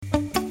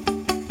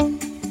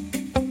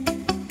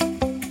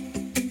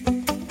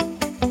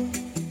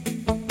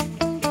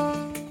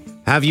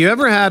Have you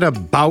ever had a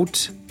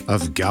bout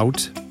of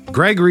gout?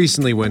 Greg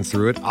recently went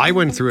through it. I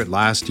went through it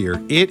last year.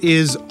 It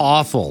is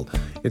awful.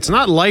 It's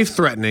not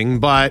life-threatening,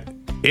 but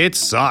it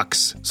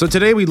sucks. So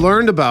today we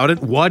learned about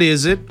it. What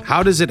is it?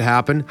 How does it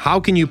happen? How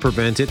can you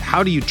prevent it?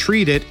 How do you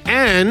treat it?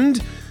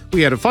 And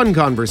we had a fun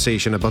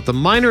conversation about the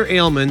minor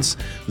ailments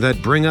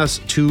that bring us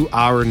to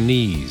our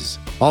knees.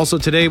 Also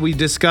today we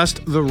discussed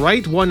the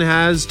right one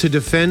has to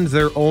defend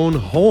their own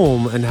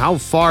home and how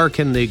far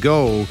can they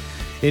go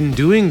in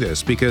doing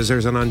this, because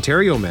there's an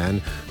Ontario man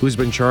who's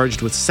been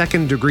charged with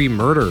second-degree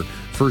murder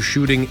for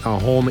shooting a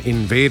home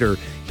invader.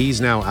 He's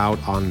now out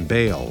on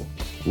bail.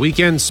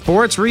 Weekend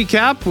sports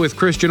recap with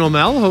Christian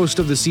O'Mell, host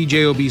of the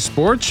CJOB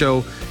Sports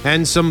Show,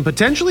 and some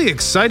potentially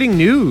exciting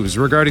news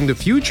regarding the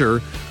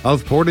future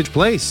of Portage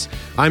Place.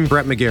 I'm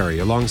Brett McGarry,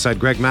 alongside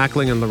Greg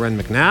Mackling and Loren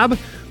McNabb.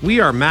 We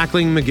are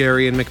Mackling,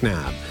 McGarry, and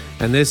McNabb,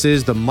 and this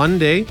is the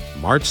Monday,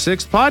 March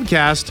 6th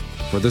podcast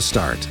for The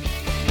Start.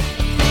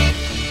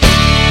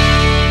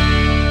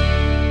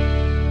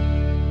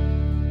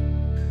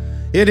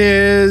 It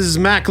is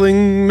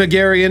Mackling,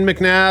 McGarry, and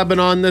McNabb, and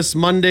on this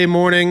Monday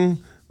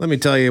morning, let me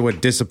tell you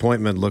what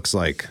disappointment looks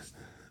like.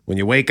 When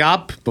you wake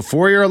up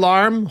before your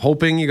alarm,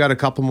 hoping you got a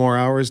couple more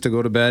hours to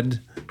go to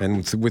bed,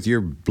 and with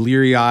your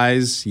bleary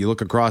eyes, you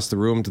look across the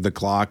room to the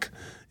clock,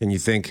 and you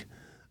think,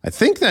 I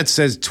think that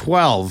says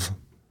 12,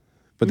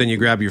 but then you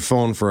grab your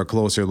phone for a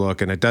closer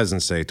look, and it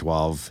doesn't say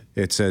 12.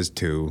 It says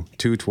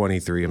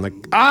 2:23. I'm like,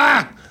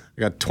 I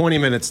got 20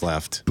 minutes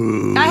left.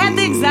 Boo. I had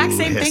the exact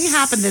same thing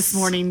happen this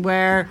morning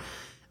where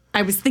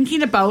I was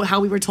thinking about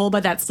how we were told by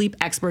that sleep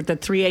expert that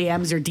 3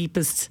 a.m. is your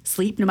deepest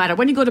sleep. No matter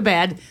when you go to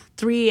bed,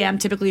 3 a.m.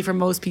 typically for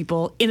most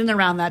people, in and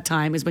around that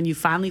time is when you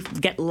finally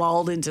get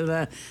lulled into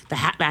the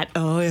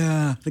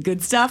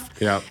good stuff.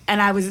 Yeah.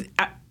 And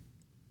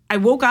I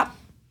woke up,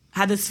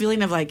 had this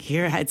feeling of like,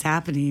 here, it's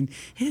happening.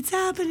 It's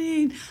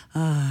happening.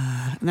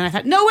 And then I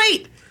thought, no,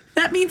 wait,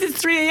 that means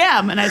it's 3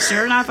 a.m. And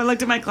sure enough, I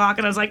looked at my clock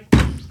and I was like,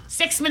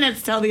 6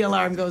 minutes till the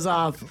alarm goes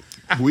off.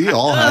 We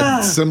all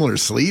had similar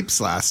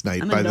sleeps last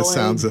night by the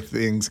sounds of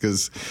things,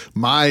 because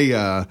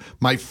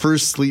my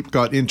first sleep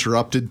got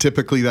interrupted.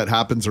 Typically that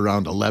happens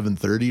around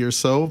 11:30 or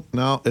so.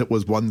 No, it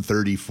was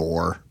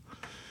 1:34.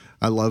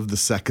 I love the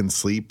second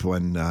sleep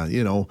when,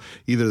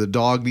 either the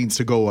dog needs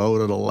to go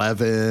out at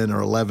 11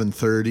 or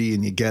 11:30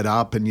 and you get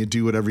up and you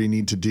do whatever you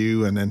need to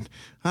do. And then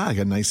I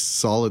got a nice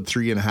solid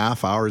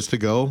 3.5 hours to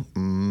go.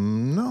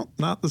 No,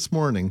 not this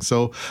morning.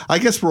 So I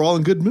guess we're all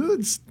in good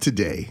moods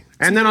today.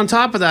 And then on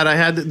top of that, I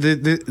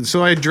had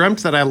so I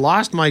dreamt that I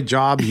lost my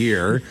job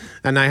here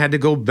and I had to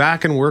go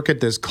back and work at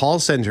this call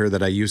center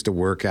that I used to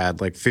work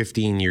at like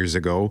 15 years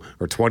ago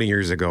or 20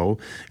 years ago.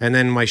 And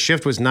then my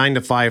shift was 9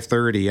 to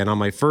 5:30. And on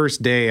my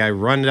first day, I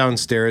run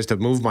downstairs to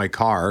move my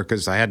car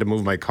because I had to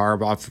move my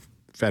car off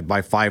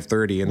by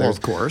 5:30. And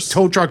of course,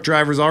 tow truck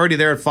driver's already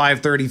there at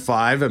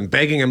 5:35. I'm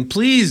begging him,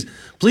 please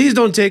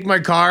don't take my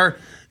car.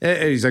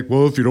 And he's like,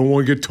 well, if you don't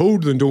want to get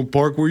towed, then don't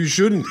park where you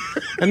shouldn't.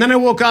 And then I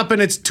woke up and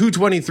it's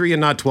 2:23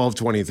 and not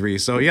 12:23.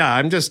 So yeah,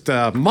 I'm just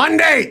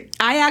Monday.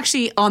 I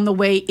actually, on the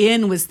way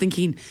in, was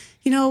thinking,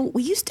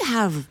 we used to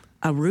have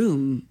a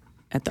room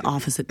at the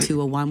office at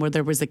 201 where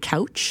there was a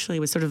couch. It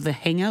was sort of the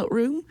hangout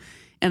room.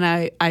 And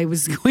I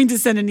was going to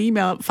send an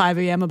email at 5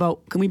 a.m.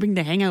 about, can we bring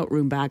the hangout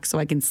room back so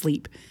I can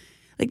sleep?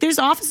 Like, there's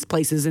office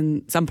places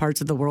in some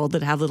parts of the world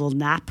that have little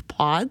nap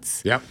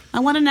pods. Yep. I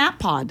want a nap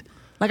pod.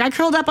 Like, I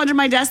curled up under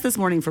my desk this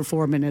morning for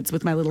 4 minutes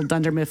with my little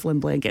Dunder Mifflin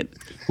blanket.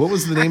 What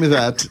was the name of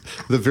that?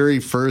 The very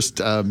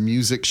first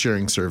music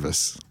sharing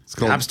service. It's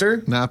called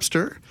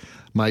Napster.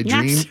 My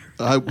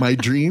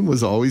dream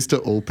was always to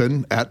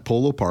open at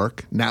Polo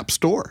Park Nap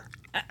Store.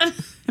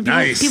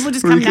 Nice. People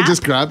just where come you could nap.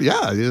 just grab,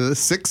 $6,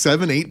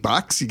 $7,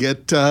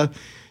 $8.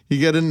 You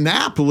get a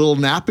nap, a little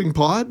napping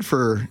pod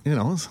for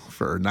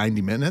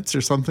 90 minutes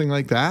or something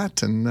like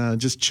that, and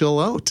just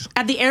chill out.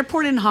 At the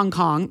airport in Hong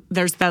Kong,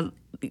 there's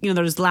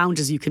there's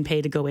lounges you can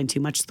pay to go into,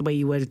 much the way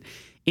you would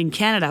in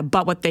Canada.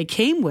 But what they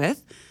came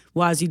with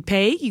was you'd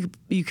pay,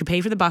 you could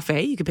pay for the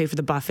buffet, you could pay for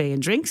the buffet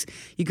and drinks,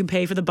 you can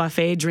pay for the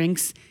buffet,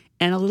 drinks,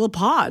 and a little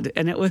pod.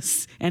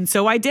 And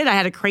so I did. I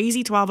had a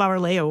crazy 12-hour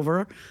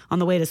layover on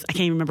the way to, I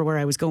can't even remember where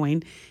I was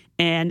going.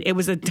 And it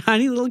was a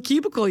tiny little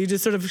cubicle. You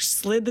just sort of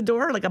slid the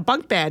door like a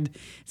bunk bed,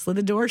 slid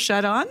the door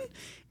shut on,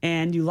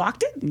 and you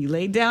locked it, and you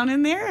laid down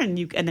in there, and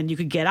then you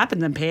could get up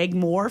and then pay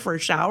more for a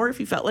shower if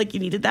you felt like you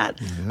needed that.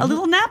 Yeah. A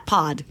little nap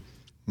pod.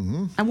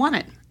 Mm-hmm. I want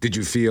it. Did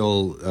you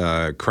feel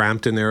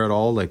cramped in there at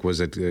all? Like, was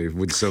it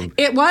with some?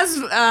 It was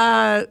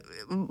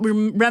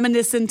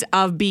reminiscent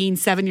of being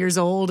 7 years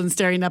old and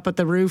staring up at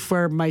the roof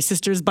where my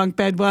sister's bunk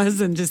bed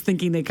was, and just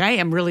thinking, like, I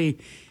am really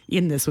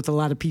in this with a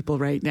lot of people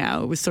right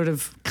now. It was sort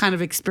of kind of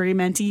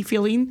experimenty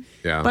feeling.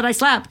 Yeah. But I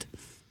slept.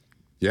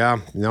 Yeah,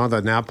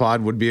 the nap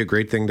pod would be a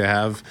great thing to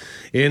have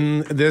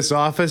in this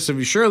office.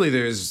 So surely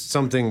there's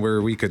something where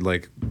we could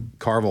like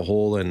carve a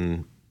hole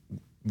in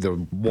the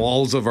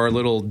walls of our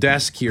little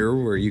desk here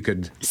where you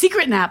could...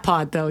 Secret nap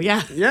pod, though,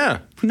 yeah. Yeah.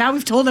 Now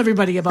we've told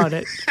everybody about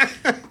it.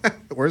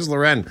 Where's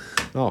Loren?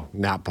 Oh,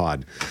 nap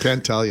pod.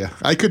 Can't tell you.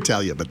 I could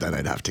tell you, but then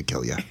I'd have to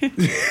kill you.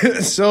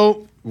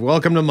 So,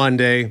 welcome to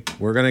Monday.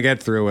 We're going to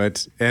get through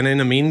it. And in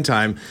the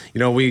meantime,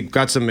 we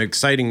got some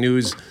exciting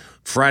news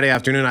Friday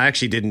afternoon. I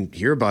actually didn't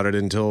hear about it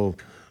until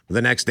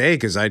the next day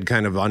because I'd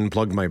kind of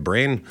unplugged my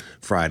brain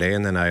Friday,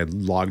 and then I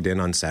logged in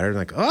on Saturday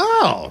like,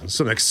 oh,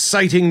 some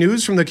exciting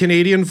news from the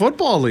Canadian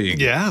Football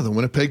League. Yeah, the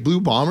Winnipeg Blue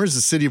Bombers,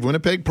 the city of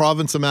Winnipeg,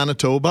 province of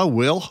Manitoba,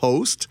 will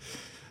host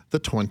the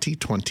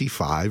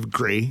 2025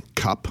 Grey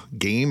Cup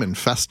game and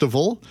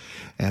festival.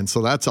 And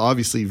so that's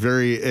obviously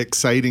very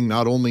exciting,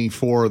 not only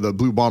for the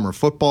Blue Bomber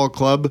Football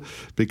Club,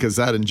 because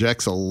that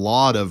injects a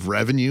lot of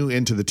revenue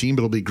into the team,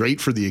 but it'll be great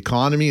for the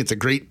economy. It's a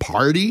great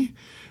party.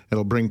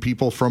 It'll bring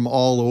people from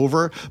all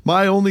over.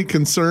 My only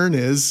concern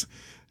is,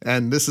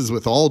 and this is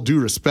with all due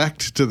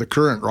respect to the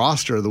current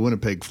roster of the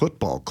Winnipeg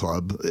Football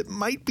Club, it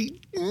might be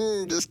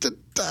just a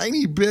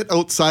tiny bit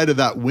outside of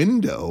that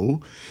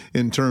window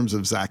in terms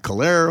of Zach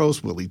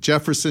Collaros, Willie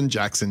Jefferson,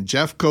 Jackson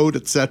Jeffcoat,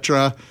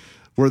 etc.,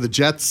 where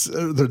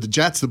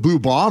the Blue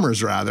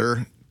Bombers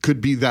rather,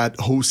 could be that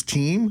host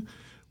team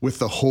with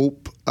the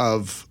hope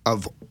of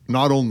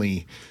not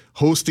only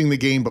hosting the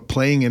game, but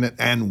playing in it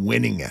and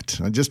winning it.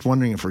 I'm just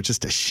wondering if we're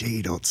just a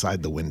shade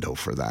outside the window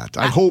for that.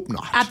 I hope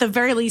not. At the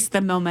very least,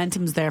 the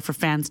momentum's there for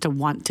fans to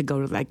want to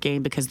go to that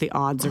game because the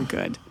odds are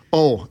good.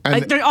 Oh,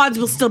 and their odds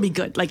will still be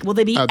good. Will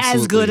they be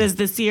absolutely as good as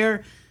this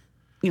year?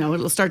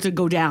 It'll start to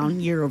go down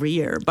year over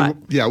year. But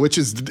yeah, which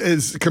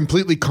is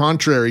completely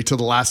contrary to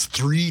the last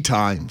 3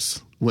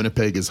 times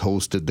Winnipeg has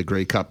hosted the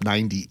Grey Cup: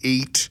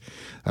 98,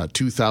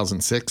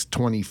 2006,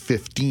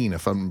 2015,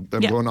 if I'm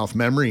going off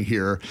memory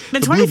here. The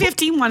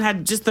 2015 one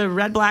had just the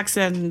Red Blacks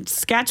and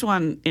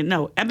Saskatchewan.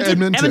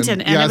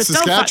 Edmonton. And yeah, it was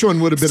Saskatchewan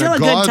would have been a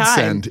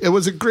godsend. Time. It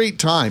was a great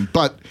time.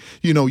 But,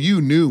 you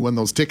knew when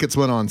those tickets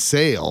went on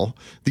sale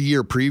the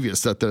year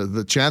previous that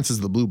the chances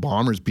of the Blue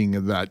Bombers being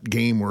in that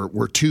game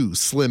were too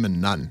slim and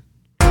none.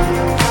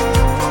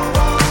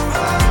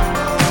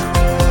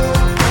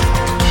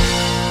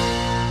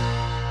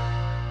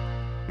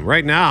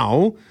 Right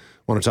now,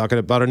 I want to talk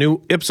about a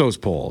new Ipsos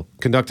poll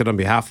conducted on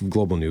behalf of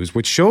Global News,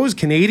 which shows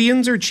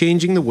Canadians are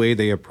changing the way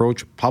they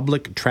approach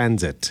public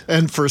transit.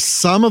 And for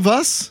some of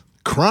us,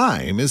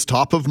 crime is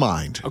top of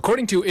mind.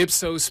 According to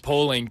Ipsos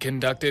polling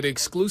conducted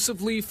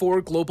exclusively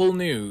for Global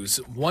News,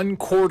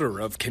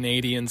 1/4 of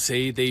Canadians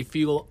say they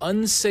feel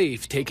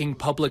unsafe taking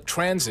public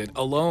transit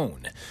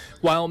alone.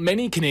 While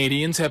many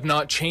Canadians have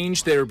not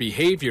changed their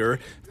behavior,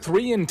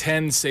 3 in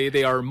 10 say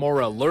they are more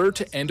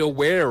alert and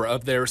aware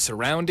of their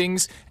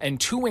surroundings, and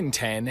 2 in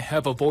 10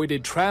 have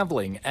avoided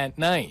traveling at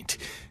night.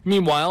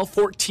 Meanwhile,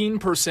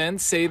 14%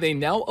 say they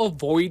now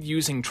avoid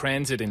using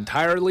transit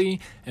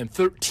entirely, and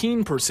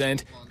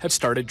 13% have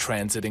started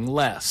transiting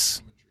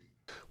less.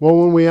 Well,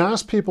 when we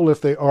asked people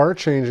if they are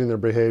changing their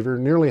behavior,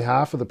 nearly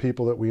half of the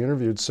people that we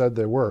interviewed said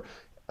they were,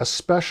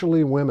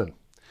 especially women.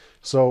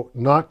 So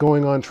not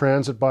going on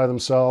transit by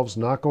themselves,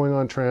 not going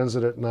on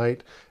transit at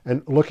night,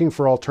 and looking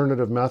for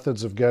alternative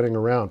methods of getting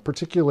around,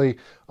 particularly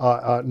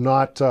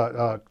not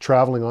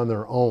traveling on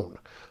their own.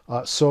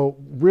 So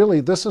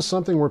really, this is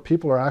something where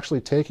people are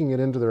actually taking it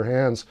into their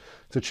hands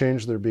to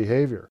change their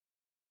behavior.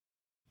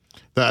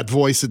 That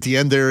voice at the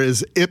end there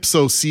is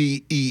Ipsos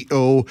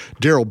CEO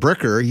Daryl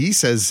Bricker. He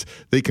says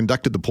they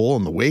conducted the poll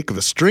in the wake of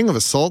a string of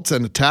assaults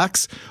and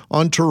attacks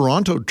on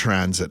Toronto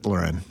Transit,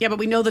 Lauren. Yeah, but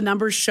we know the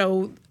numbers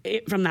show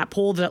from that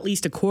poll that at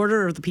least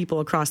 1/4 of the people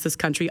across this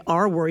country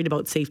are worried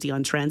about safety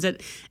on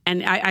transit.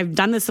 And I've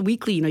done this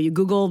weekly. You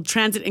Google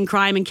transit and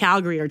crime in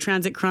Calgary or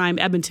transit crime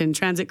Edmonton,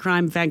 transit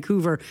crime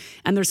Vancouver,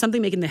 and there's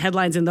something making the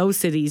headlines in those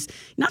cities,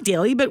 not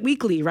daily, but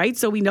weekly, right?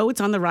 So we know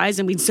it's on the rise,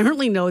 and we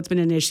certainly know it's been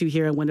an issue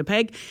here in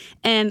Winnipeg.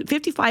 And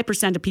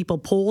 55% of people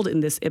polled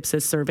in this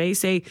Ipsos survey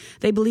say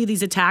they believe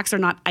these attacks are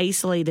not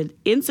isolated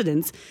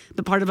incidents,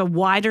 but part of a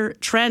wider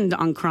trend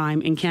on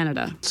crime in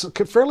Canada. It's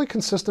a fairly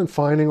consistent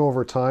finding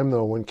over time,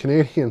 though, when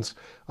Canadians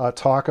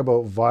talk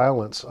about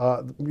violence.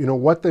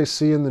 What they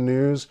see in the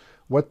news,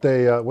 what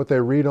they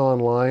read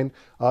online,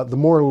 the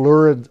more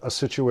lurid a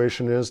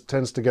situation is,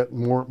 tends to get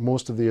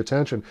most of the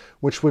attention,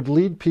 which would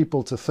lead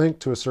people to think,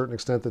 to a certain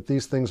extent, that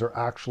these things are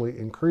actually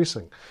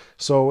increasing.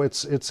 So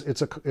it's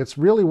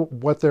really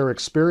what they're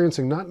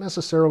experiencing, not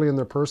necessarily in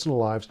their personal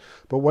lives,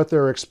 but what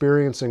they're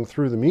experiencing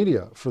through the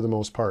media for the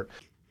most part.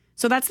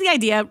 So that's the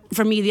idea,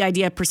 for me, the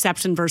idea of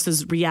perception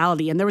versus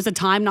reality. And there was a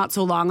time not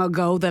so long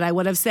ago that I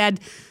would have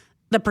said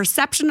the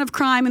perception of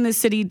crime in this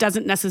city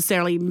doesn't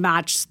necessarily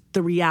match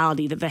the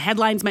reality, that the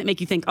headlines might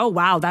make you think, oh,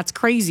 wow, that's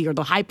crazy, or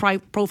the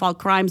high-profile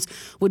crimes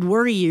would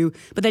worry you.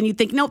 But then you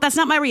think, no, that's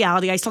not my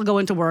reality. I still go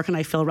into work and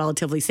I feel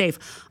relatively safe.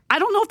 I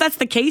don't know if that's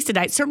the case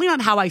today. It's certainly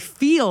not how I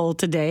feel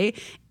today.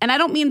 And I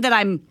don't mean that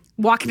I'm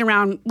walking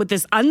around with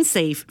this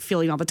unsafe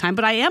feeling all the time,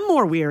 but I am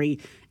more weary.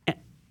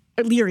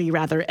 leery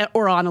rather,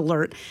 or on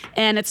alert.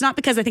 And it's not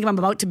because I think I'm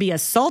about to be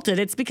assaulted.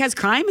 It's because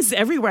crime is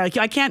everywhere. Like,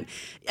 I can't,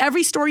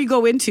 every store you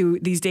go into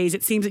these days,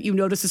 it seems that you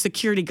notice a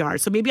security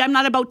guard. So maybe I'm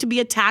not about to be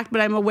attacked,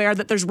 but I'm aware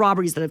that there's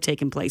robberies that have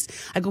taken place.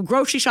 I go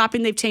grocery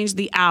shopping, they've changed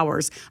the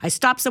hours. I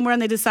stop somewhere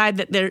and they decide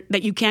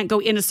that you can't go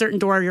in a certain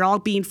door. You're all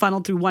being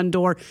funneled through one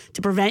door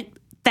to prevent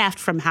theft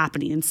from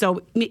happening. And so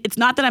it's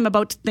not that I'm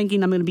about to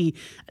thinking I'm going to be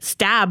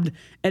stabbed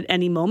at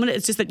any moment.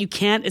 It's just that you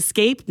can't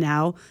escape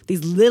now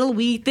these little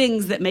wee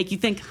things that make you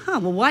think,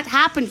 well, what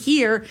happened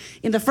here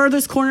in the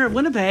furthest corner of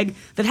Winnipeg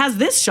that has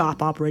this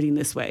shop operating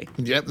this way?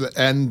 Yep.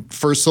 And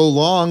for so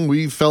long,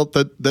 we felt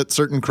that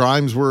certain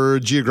crimes were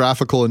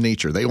geographical in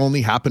nature. They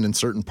only happen in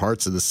certain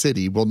parts of the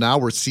city. Well, now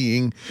we're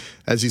seeing,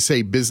 as you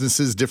say,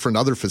 businesses, different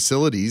other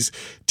facilities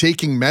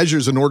taking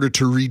measures in order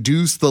to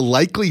reduce the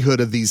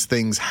likelihood of these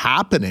things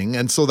happening.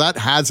 And so that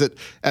has it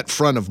at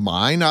front of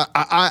mind.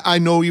 I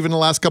know even the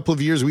last couple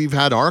of years, we've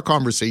had our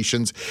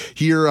conversations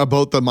here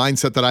about the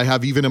mindset that I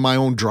have even in my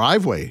own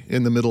driveway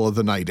in the middle of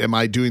the night. Am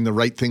I doing the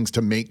right things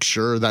to make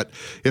sure that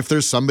if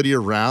there's somebody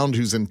around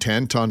who's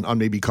intent on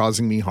maybe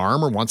causing me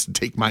harm or wants to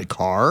take my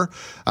car,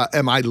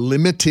 am I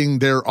limiting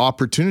their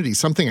opportunity?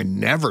 Something I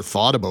never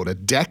thought about a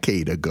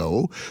decade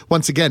ago.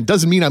 Once again,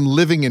 doesn't mean I'm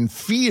living in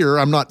fear.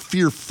 I'm not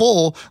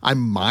fearful.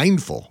 I'm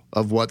mindful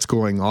of what's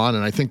going on.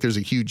 And I think there's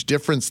a huge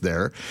difference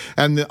there.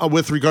 And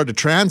with regard to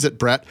transit,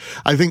 Brett,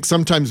 I think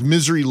sometimes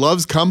misery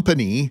loves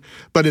company.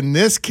 But in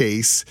this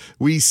case,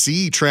 we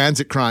see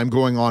transit crime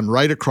going on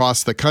right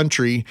across the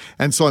country.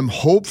 And so I'm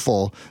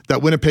hopeful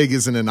that Winnipeg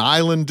isn't an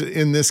island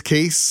in this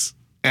case.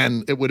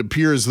 And it would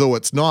appear as though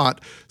it's not.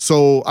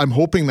 So I'm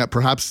hoping that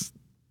perhaps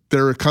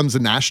there comes a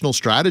national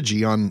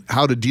strategy on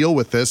how to deal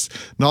with this,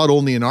 not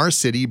only in our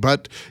city,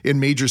 but in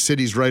major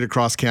cities right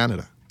across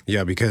Canada.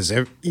 Yeah, because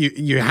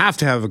you have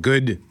to have a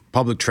good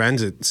public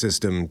transit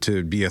system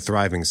to be a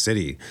thriving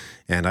city.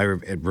 And I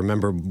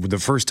remember the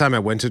first time I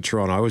went to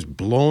Toronto, I was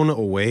blown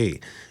away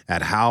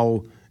at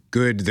how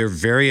good their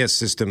various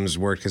systems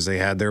worked, because they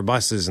had their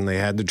buses and they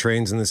had the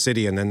trains in the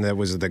city, and then there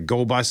was the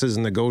Go buses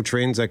and the Go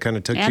trains that kind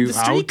of took you out. And the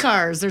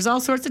streetcars. There's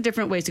all sorts of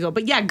different ways to go.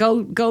 But yeah,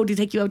 Go to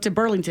take you out to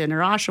Burlington or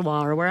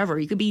Oshawa or wherever.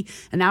 You could be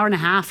an hour and a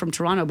half from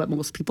Toronto, but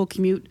most people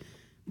commute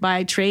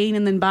by train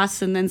and then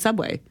bus and then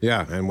subway.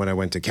 Yeah, and when I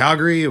went to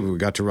Calgary, we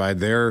got to ride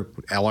their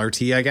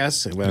LRT, I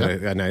guess.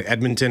 And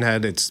Edmonton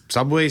had its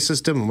subway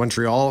system,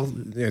 Montreal.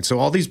 And so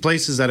all these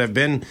places that I've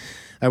been,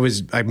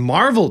 I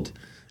marveled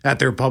at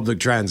their public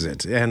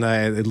transit. And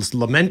I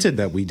lamented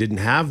that we didn't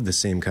have the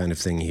same kind of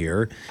thing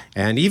here.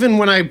 And even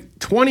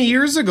 20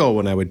 years ago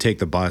when I would take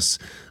the bus,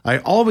 I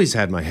always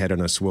had my head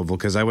on a swivel,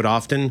 because I would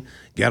often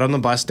get on the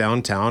bus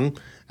downtown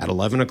at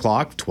 11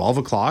 o'clock, 12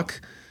 o'clock.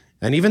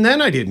 And even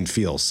then I didn't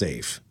feel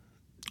safe.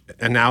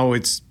 And now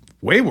it's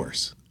way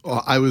worse.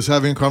 Well, I was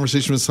having a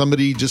conversation with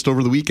somebody just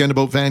over the weekend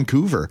about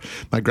Vancouver.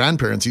 My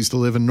grandparents used to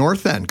live in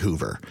North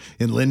Vancouver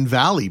in Lynn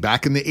Valley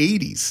back in the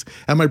 80s.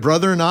 And my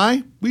brother and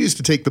I, we used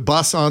to take the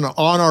bus on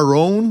our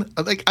own.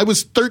 Like, I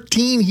was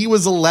 13, he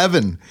was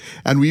 11.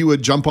 And we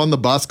would jump on the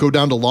bus, go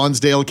down to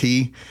Lonsdale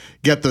Quay,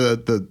 get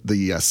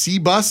the C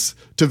bus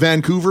to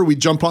Vancouver. We'd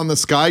jump on the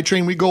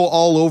SkyTrain. We'd go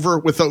all over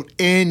without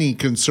any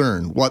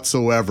concern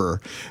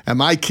whatsoever. And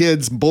my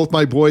kids, both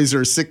my boys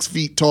are 6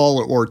 feet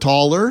tall or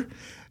taller.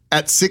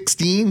 At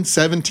 16,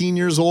 17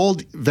 years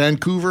old,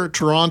 Vancouver,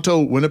 Toronto,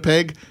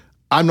 Winnipeg,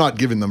 I'm not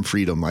giving them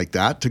freedom like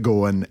that to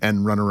go and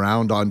run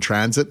around on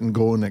transit and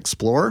go and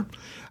explore.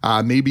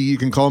 Maybe you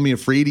can call me a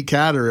fraidy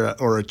cat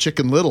or a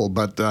chicken little,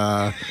 but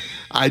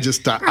I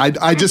just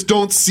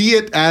don't see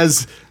it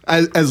as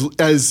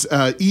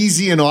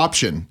easy an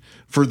option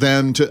for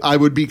them to. I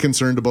would be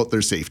concerned about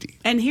their safety.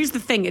 And here's the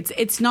thing: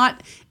 it's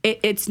not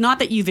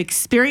that you've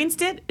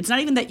experienced it. It's not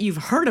even that you've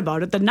heard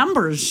about it. The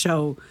numbers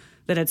show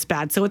that it's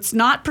bad. So it's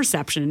not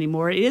perception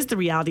anymore. It is the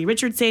reality.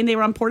 Richard's saying they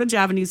were on Portage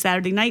Avenue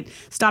Saturday night,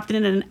 stopped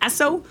in an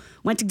Esso,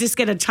 went to just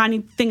get a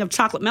tiny thing of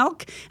chocolate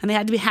milk, and they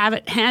had to have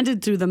it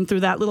handed to them through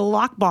that little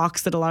lock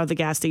box that a lot of the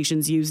gas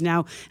stations use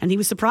now. And he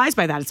was surprised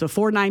by that. It's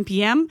before 9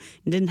 p.m.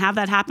 and didn't have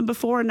that happen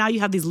before. And now you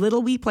have these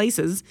little wee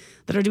places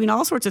that are doing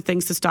all sorts of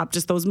things to stop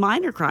just those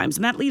minor crimes.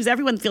 And that leaves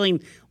everyone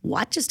feeling,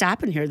 what just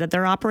happened here, that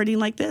they're operating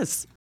like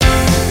this?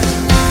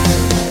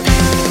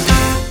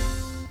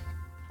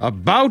 A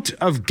bout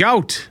of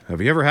gout. Have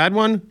you ever had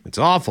one? It's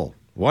awful.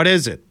 What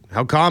is it?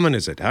 How common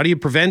is it? How do you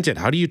prevent it?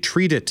 How do you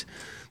treat it?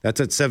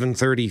 That's at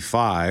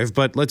 7:35.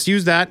 But let's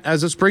use that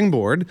as a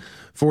springboard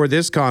for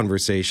this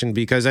conversation,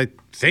 because I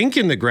think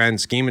in the grand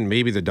scheme, and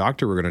maybe the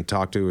doctor we're going to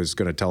talk to is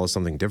going to tell us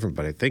something different,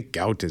 but I think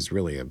gout is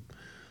really a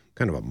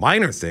kind of a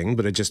minor thing,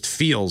 but it just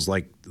feels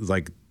like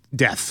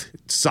death.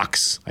 It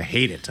sucks. I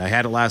hate it. I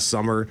had it last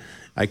summer.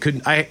 I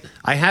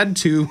had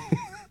to,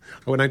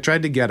 when I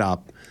tried to get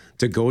up,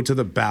 to go to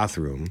the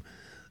bathroom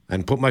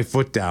and put my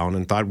foot down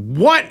and thought,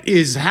 what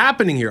is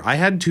happening here? I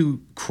had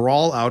to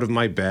crawl out of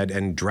my bed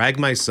and drag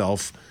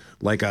myself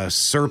like a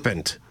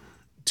serpent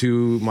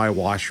to my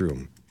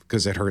washroom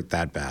because it hurt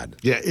that bad.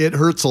 Yeah, it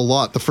hurts a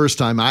lot. The first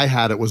time I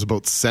had it was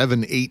about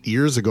 7-8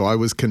 years ago. I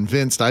was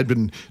convinced. I'd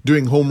been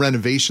doing home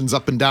renovations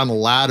up and down a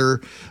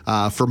ladder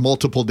for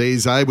multiple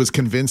days. I was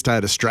convinced I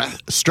had a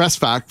stress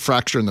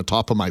fracture in the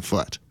top of my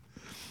foot.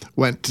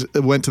 Went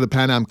to the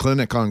Pan Am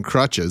Clinic on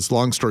crutches.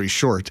 Long story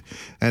short,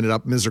 ended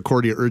up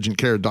Misericordia Urgent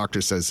Care.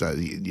 Doctor says,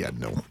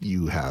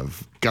 you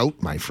have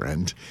gout, my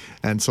friend.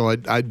 And so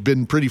I'd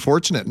been pretty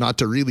fortunate not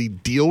to really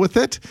deal with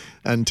it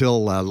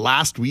until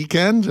last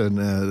weekend. And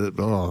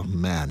oh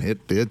man,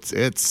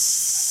 it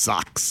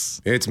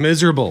sucks. It's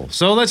miserable.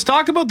 So let's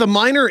talk about the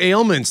minor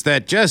ailments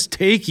that just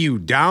take you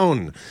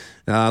down.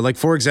 Like,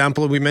 for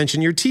example, we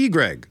mentioned your tea,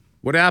 Greg.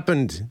 What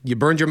happened? You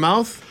burned your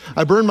mouth?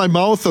 I burned my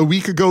mouth a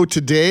week ago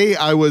today.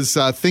 I was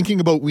thinking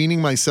about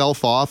weaning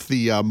myself off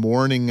the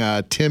morning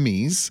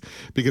Timmy's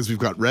because we've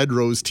got red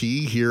rose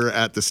tea here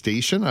at the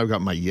station. I've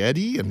got my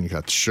Yeti and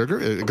got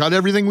sugar. Got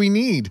everything we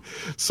need.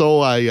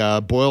 So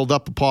I boiled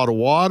up a pot of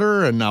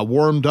water and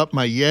warmed up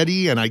my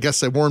Yeti, and I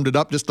guess I warmed it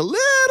up just a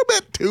little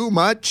bit too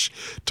much.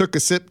 Took a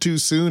sip too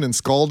soon and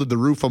scalded the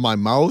roof of my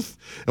mouth.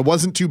 It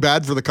wasn't too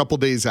bad for the couple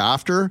days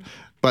after.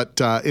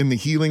 But in the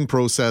healing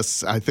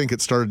process, I think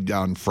it started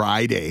on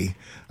Friday.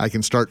 I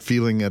can start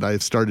feeling it.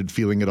 I've started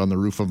feeling it on the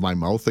roof of my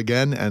mouth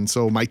again. And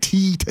so my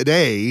tea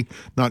today,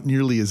 not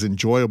nearly as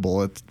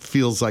enjoyable. It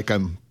feels like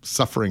I'm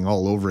suffering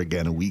all over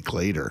again a week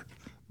later.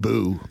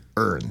 Boo.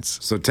 Earns.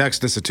 So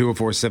text us at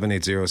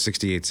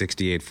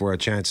 204-780-6868 for a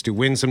chance to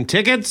win some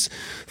tickets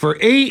for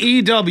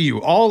AEW,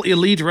 All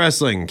Elite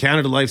Wrestling,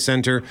 Canada Life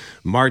Centre,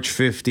 March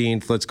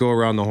 15th. Let's go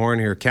around the horn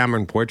here.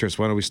 Cameron Poitras,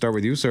 why don't we start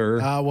with you, sir?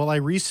 Well, I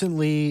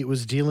recently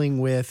was dealing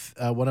with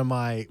one of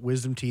my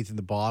wisdom teeth in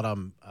the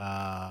bottom.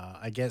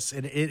 I guess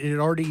it had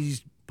already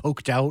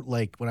poked out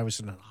like when I was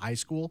in high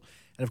school.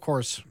 And of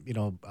course,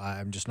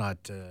 I'm just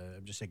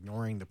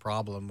ignoring the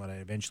problem when I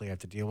eventually have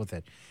to deal with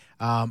it.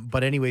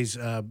 But anyways,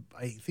 I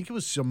think it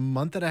was a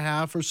month and a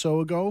half or so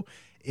ago,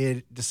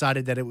 it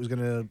decided that it was going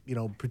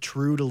to,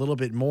 protrude a little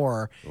bit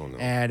more. Oh, no.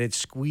 And it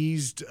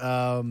squeezed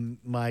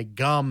my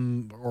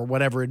gum or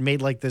whatever. It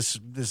made like this,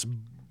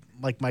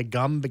 like my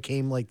gum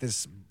became like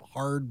this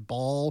hard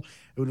ball.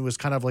 It was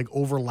kind of like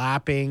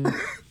overlapping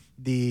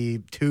the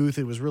tooth.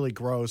 It was really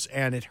gross,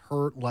 and it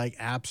hurt like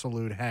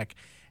absolute heck.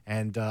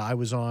 And I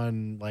was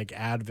on like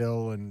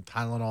Advil and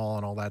Tylenol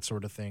and all that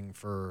sort of thing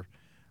for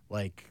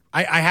like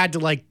I had to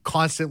like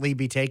constantly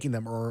be taking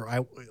them, or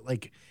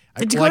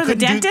Did you go to the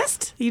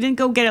dentist? You didn't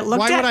go get it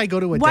looked at? Why would I go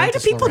to a Why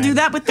dentist? Why do people Lorraine? do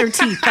that with their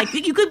teeth? Like,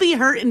 you could be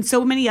hurt in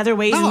so many other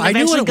ways No, and I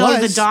knew eventually what it go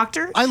to was. the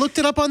doctor. I looked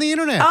it up on the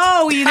internet.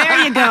 Oh,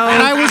 there you go.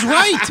 And I was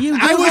right.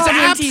 I was Googled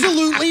your teeth.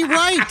 absolutely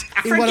right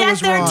in what I Forget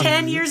was their wrong.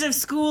 10 years of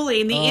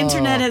schooling. The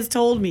internet has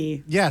told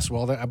me. Yes,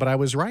 well, but I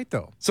was right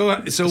though. So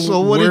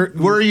where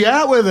are you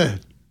at with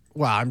it?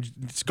 Well,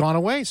 it's gone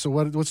away. So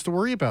what's to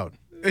worry about?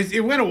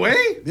 It went away?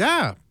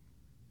 Yeah.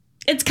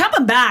 It's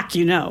coming back,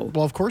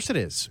 Well, of course it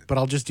is, but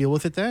I'll just deal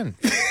with it then.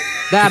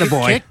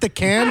 Attaboy. Kick the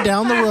can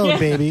down the road,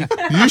 baby.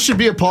 You should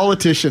be a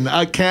politician.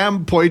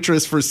 Cam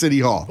Poitras for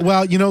City Hall.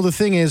 Well, the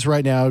thing is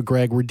right now,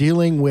 Greg, we're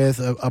dealing with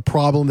a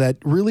problem that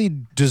really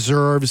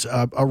deserves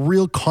a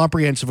real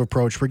comprehensive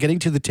approach. We're getting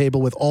to the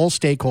table with all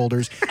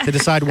stakeholders to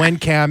decide when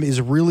Cam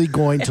is really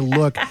going to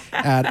look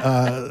at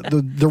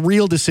the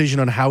real decision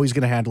on how he's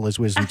going to handle his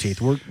wisdom teeth.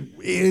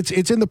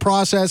 It's in the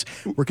process.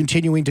 We're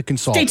continuing to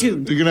consult. Stay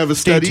tuned. You're going to have a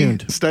study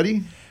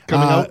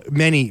coming out?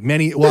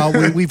 Many.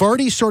 Well, we've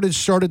already started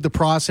the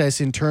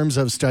process in terms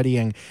of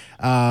studying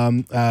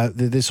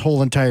this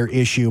whole entire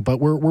issue, but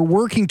we're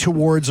working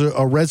towards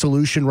a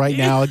resolution right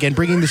now. Again,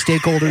 bringing the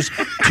stakeholders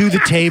to the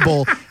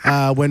table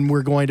when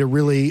we're going to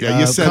really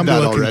come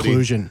to a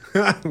conclusion.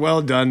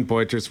 Well done,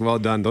 Poitras. Well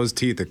done. Those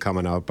teeth are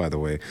coming out, by the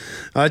way.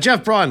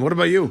 Jeff Braun, what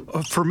about you?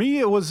 For me,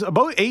 it was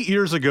about 8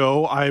 years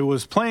ago. I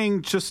was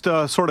playing just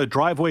sort of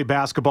driveway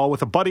basketball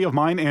with a buddy of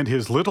mine and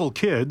his little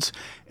kids,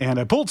 and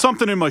I pulled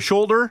something in my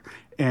shoulder,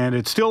 and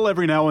it still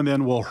every now and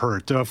then will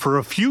hurt. For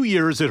a few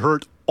years, it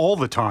hurt all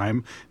the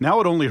time.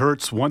 Now it only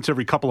hurts once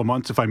every couple of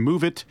months if I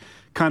move it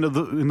kind of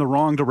in the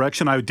wrong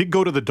direction. I did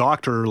go to the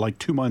doctor like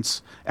 2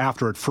 months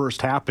after it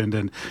first happened,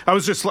 and I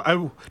was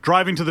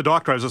driving to the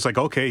doctor. I was just like,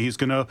 okay, he's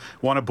going to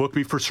want to book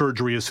me for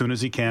surgery as soon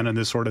as he can and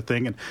this sort of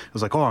thing. And I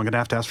was like, I'm going to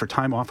have to ask for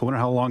time off. I wonder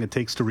how long it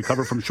takes to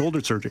recover from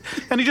shoulder surgery.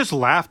 And he just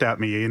laughed at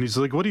me, and he's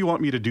like, what do you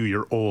want me to do?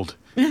 You're old.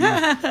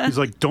 He's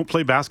like, don't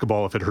play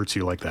basketball if it hurts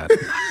you like that.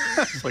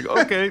 I was like,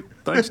 okay,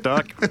 thanks,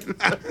 doc.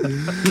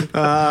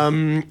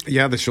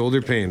 Yeah, the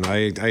shoulder pain.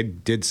 I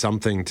did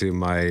something to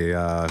my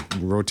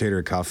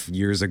rotator cuff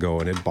years ago,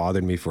 and it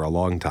bothered me for a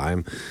long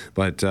time.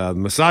 But the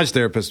massage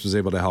therapist was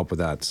able to help with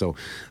that. So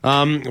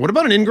what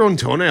about an ingrown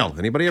toenail?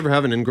 Anybody ever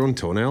have an ingrown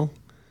toenail?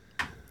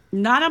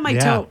 Not on my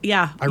toe.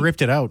 Yeah. I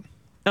ripped it out.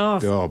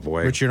 Oh,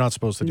 boy. Which you're not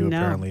supposed to do,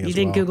 apparently, as well. You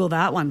didn't Google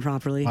that one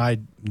properly.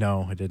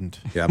 No, I didn't.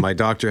 Yeah, my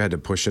doctor had to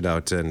push it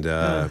out, and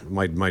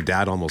my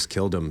dad almost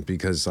killed him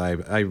because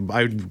I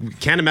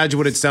can't imagine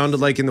what it sounded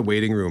like in the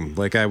waiting room.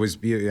 Like I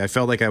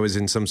felt like I was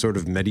in some sort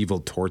of medieval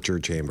torture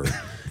chamber.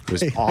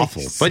 It was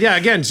awful. But yeah,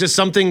 again, it's just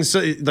something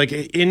like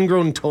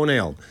ingrown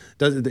toenail.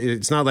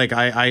 It's not like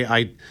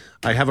I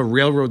have a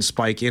railroad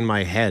spike in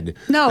my head.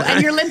 No,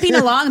 and you're limping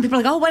along, and people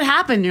are like, "Oh, what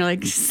happened?" And you're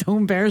like, so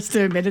embarrassed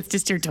to admit it's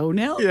just your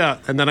toenail. Yeah,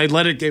 and then I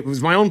let it. It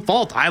was my own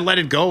fault. I let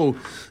it go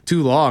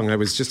too long. I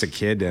was just a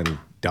kid and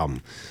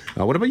dumb.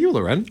 What about you,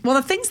 Loren? Well,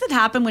 the things that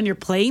happen when you're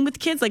playing with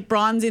kids, like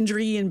bronze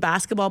injury and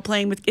basketball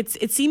playing with,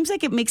 it seems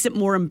like it makes it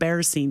more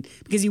embarrassing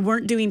because you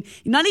weren't doing,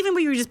 not even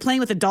when you were just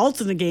playing with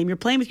adults in the game, you're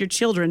playing with your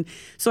children.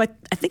 So I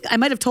think I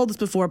might have told this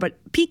before, but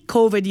peak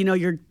COVID,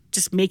 you're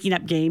just making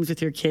up games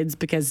with your kids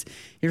because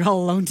you're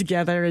all alone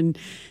together. And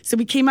so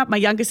we came up, my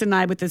youngest and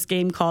I, with this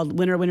game called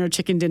Winner, Winner,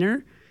 Chicken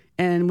Dinner.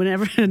 And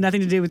whenever,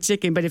 nothing to do with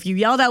chicken, but if you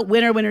yelled out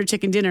Winner, Winner,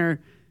 Chicken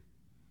Dinner,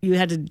 you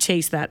had to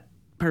chase that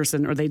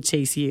person or they'd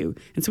chase you.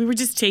 And so we were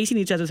just chasing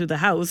each other through the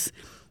house.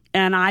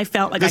 And I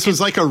felt like this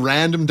was like a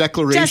random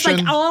declaration. Just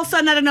like all of a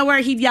sudden out of nowhere,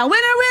 he'd yell,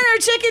 "Winner, winner,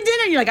 chicken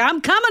dinner." And you're like, "I'm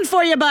coming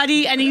for you,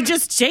 buddy." And you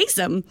just chase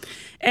him.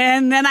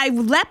 And then I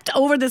leapt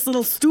over this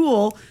little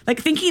stool,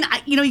 like thinking,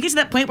 you get to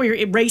that point where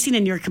you're racing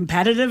and you're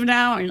competitive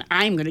now. And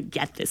I'm going to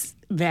get this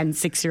then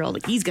 6-year-old.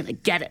 Like, he's going to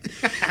get it.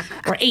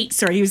 Or 8,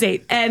 sorry, he was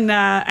 8. And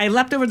I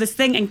leapt over this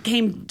thing and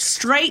came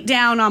straight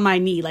down on my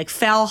knee, like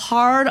fell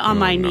hard on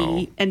my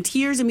knee. And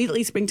tears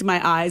immediately spring to my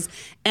eyes.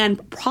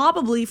 And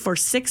probably for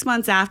 6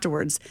 months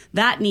afterwards,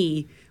 that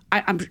knee,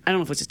 I don't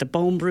know if it was just a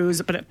bone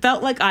bruise, but it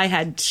felt like I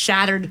had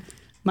shattered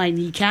my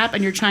kneecap,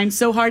 and you're trying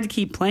so hard to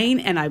keep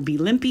playing, and I'd be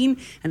limping,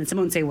 and then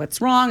someone would say,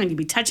 "What's wrong?" and you'd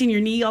be touching your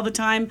knee all the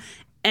time,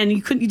 and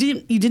you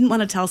didn't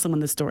want to tell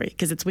someone the story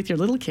because it's with your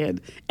little kid,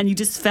 and you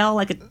just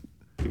fell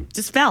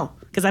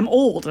because I'm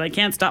old and I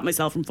can't stop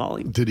myself from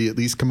falling. Did he at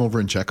least come over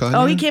and check on you?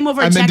 Oh, he came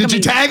over and checked on me. And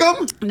then did you tag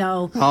him?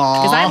 No,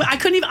 because I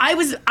couldn't even. I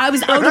was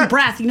out of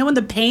breath. You know when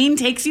the pain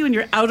takes you and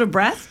you're out of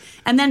breath,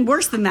 and then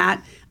worse than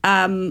that,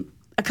 a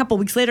couple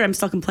weeks later, I'm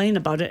still complaining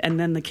about it, and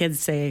then the kids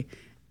say,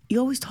 "You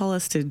always tell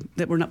us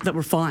that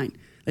we're fine.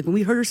 Like when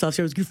we hurt ourselves,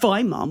 she goes, 'You're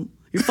fine, Mom.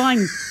 You're fine.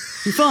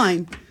 You're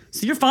fine.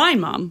 So you're fine,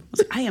 Mom.' I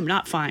was like, I am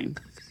not fine."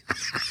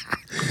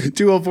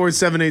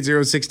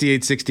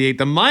 204-780-6868.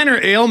 The minor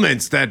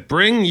ailments that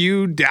bring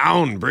you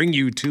down, bring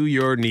you to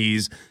your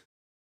knees.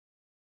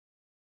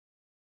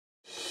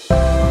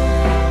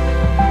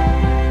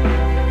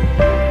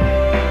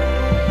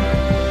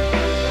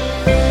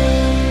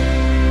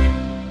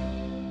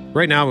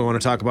 Right now, we want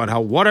to talk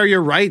about what are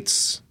your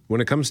rights when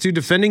it comes to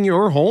defending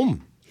your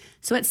home.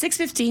 So at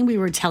 6:15, we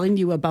were telling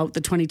you about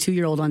the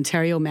 22-year-old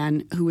Ontario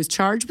man who was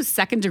charged with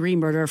second-degree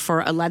murder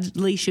for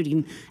allegedly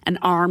shooting an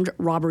armed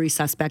robbery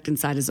suspect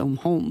inside his own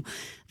home.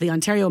 The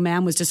Ontario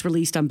man was just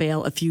released on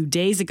bail a few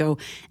days ago,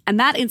 and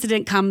that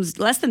incident comes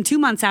less than 2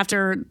 months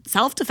after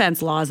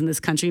self-defense laws in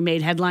this country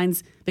made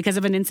headlines because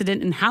of an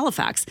incident in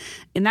Halifax.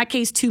 In that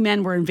case, 2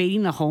 men were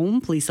invading a home,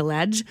 police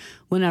allege,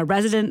 when a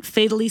resident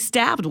fatally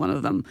stabbed one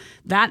of them.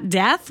 That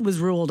death was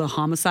ruled a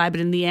homicide,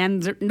 but in the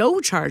end, no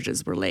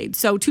charges were laid.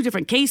 So 2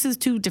 different cases,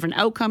 2 different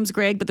outcomes,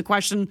 Greg, but the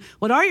question,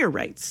 what are your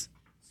rights?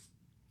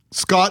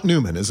 Scott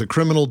Newman is a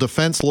criminal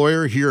defense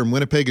lawyer here in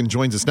Winnipeg and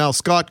joins us now.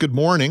 Scott, good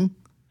morning.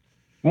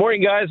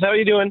 Morning, guys. How are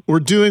you doing? We're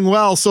doing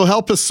well. So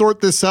help us sort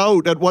this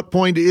out. At what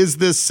point is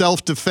this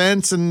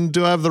self-defense, and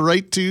do I have the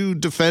right to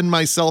defend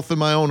myself in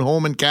my own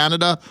home in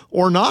Canada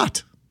or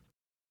not?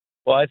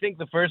 Well, I think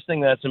the first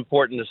thing that's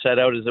important to set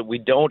out is that we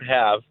don't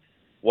have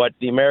what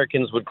the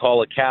Americans would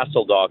call a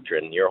castle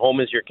doctrine. Your home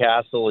is your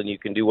castle, and you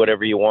can do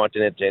whatever you want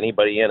in it to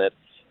anybody in it.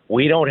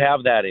 We don't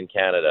have that in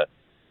Canada.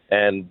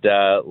 And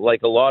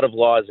like a lot of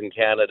laws in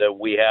Canada,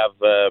 we have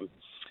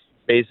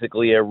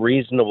basically a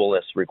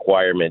reasonableness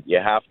requirement. You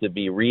have to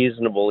be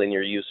reasonable in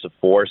your use of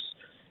force,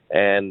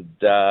 and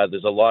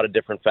there's a lot of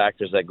different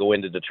factors that go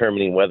into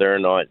determining whether or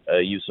not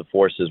use of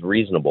force is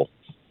reasonable.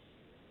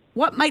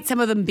 What might some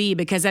of them be?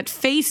 Because at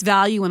face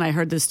value, when I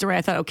heard this story,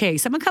 I thought, okay,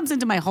 someone comes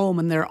into my home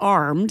and they're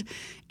armed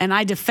and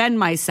I defend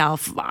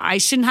myself. I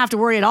shouldn't have to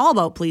worry at all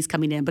about police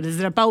coming in. But is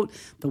it about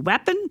the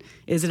weapon?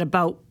 Is it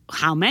about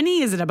how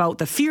many? Is it about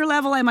the fear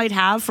level I might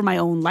have for my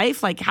own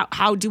life? Like,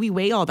 how do we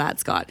weigh all that,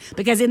 Scott?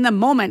 Because in the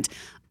moment,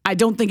 I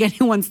don't think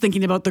anyone's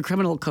thinking about the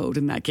criminal code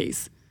in that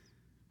case.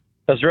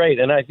 That's right.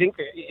 And I think,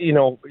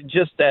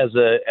 just as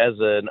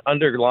an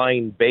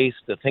underlying base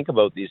to think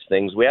about these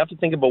things, we have to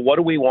think about what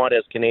do we want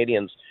as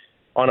Canadians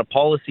on a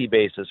policy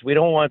basis. We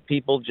don't want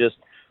people just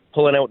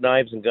pulling out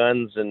knives and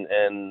guns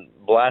and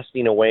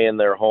blasting away in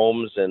their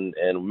homes and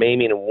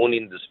maiming and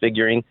wounding,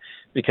 disfiguring,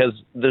 because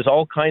there's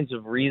all kinds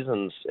of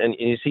reasons. And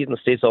you see it in the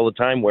States all the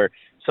time where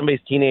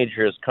somebody's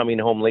teenager is coming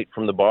home late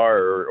from the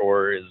bar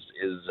or is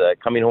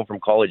coming home from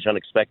college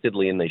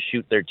unexpectedly and they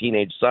shoot their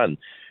teenage son.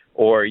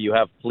 Or you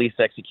have police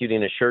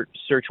executing a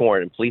search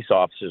warrant and police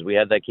officers. We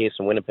had that case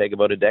in Winnipeg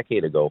about a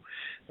decade ago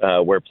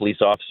where police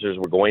officers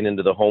were going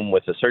into the home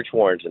with a search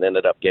warrant and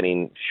ended up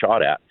getting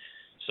shot at.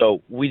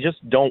 So we just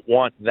don't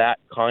want that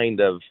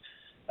kind of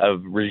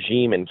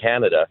regime in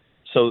Canada.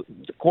 So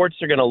the courts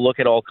are going to look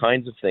at all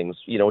kinds of things.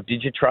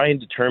 Did you try and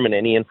determine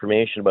any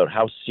information about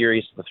how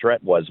serious the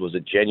threat was? Was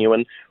it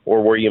genuine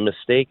or were you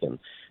mistaken?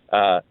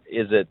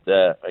 Is it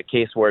a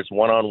case where it's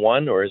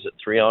 1-on-1, or is it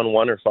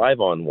 3-on-1 or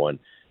 5-on-1?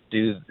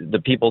 Do the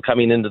people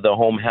coming into the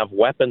home have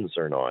weapons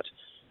or not?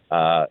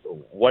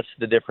 What's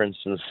the difference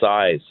in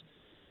size?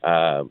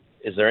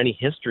 Is there any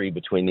history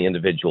between the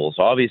individuals?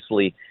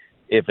 Obviously,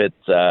 if it's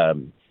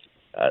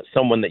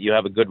someone that you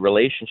have a good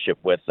relationship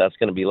with, that's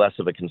going to be less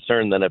of a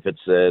concern than if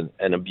it's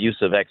an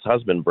abusive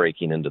ex-husband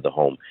breaking into the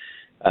home.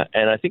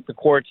 And I think the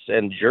courts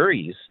and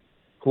juries,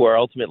 who are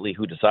ultimately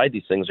who decide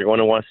these things, are going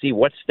to want to see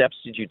what steps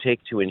did you take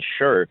to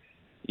ensure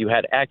you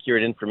had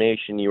accurate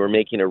information, you were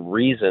making a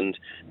reasoned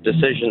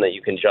decision that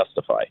you can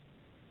justify.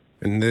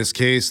 In this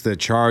case, the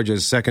charge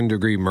is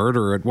second-degree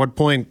murder. At what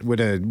point would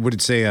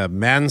it say a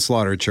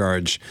manslaughter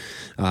charge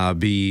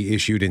be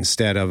issued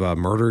instead of a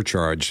murder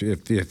charge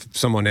if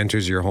someone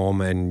enters your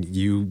home and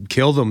you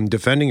kill them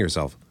defending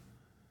yourself?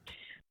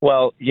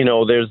 Well,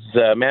 there's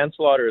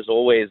manslaughter is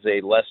always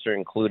a lesser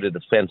included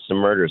offense to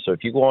murder. So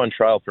if you go on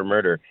trial for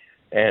murder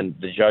and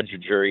the judge or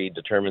jury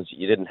determines that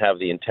you didn't have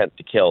the intent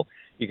to kill,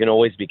 you can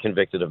always be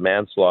convicted of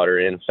manslaughter.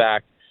 In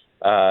fact,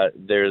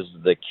 there's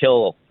the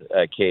Kill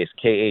case,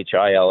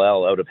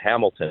 K-H-I-L-L, out of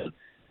Hamilton,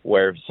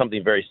 where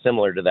something very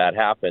similar to that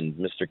happened.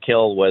 Mr.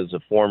 Kill was a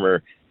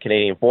former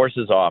Canadian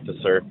Forces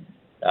officer.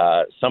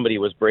 Somebody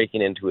was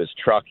breaking into his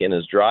truck in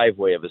his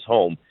driveway of his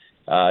home.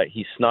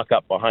 He snuck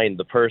up behind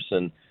the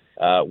person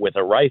with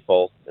a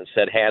rifle and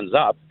said, "Hands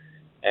up."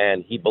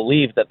 And he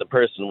believed that the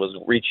person was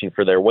reaching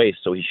for their waist,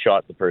 so he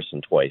shot the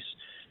person twice.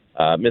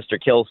 Mr.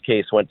 Kill's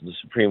case went to the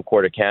Supreme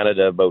Court of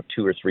Canada about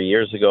 2 or 3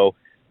 years ago.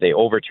 They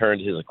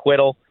overturned his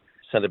acquittal,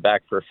 sent it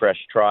back for a fresh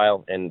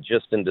trial, and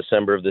just in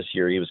December of this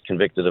year, he was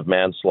convicted of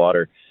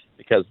manslaughter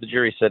because the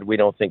jury said, we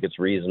don't think it's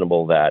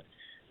reasonable that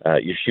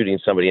you're shooting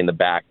somebody in the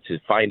back to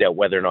find out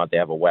whether or not they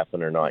have a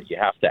weapon or not. You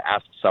have to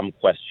ask some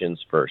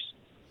questions first.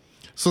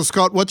 So,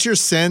 Scott, what's your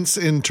sense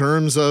in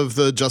terms of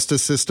the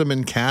justice system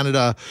in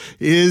Canada?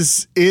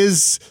 Is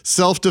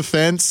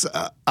self-defense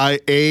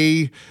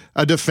a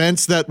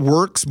defense that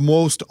works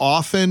most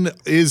often?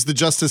 Is the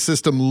justice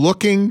system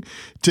looking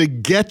to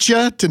get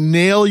you, to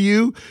nail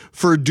you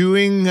for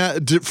doing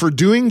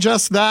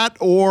just that,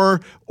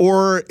 or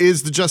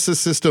is the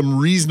justice system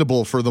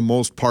reasonable for the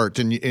most part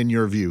in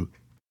your view?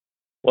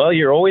 Well,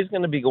 you're always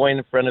going to be going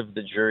in front of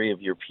the jury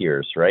of your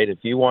peers, right? If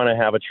you want to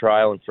have a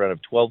trial in front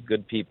of 12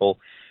 good people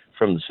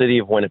from the city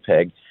of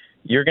Winnipeg,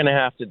 you're going to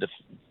have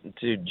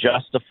to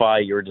justify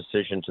your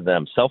decision to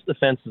them.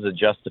 Self-defense is a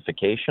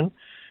justification.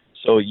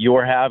 So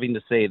you're having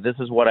to say, this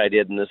is what I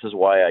did and this is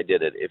why I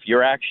did it. If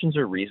your actions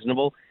are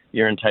reasonable,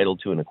 you're entitled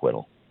to an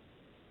acquittal.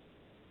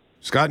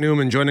 Scott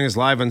Newman joining us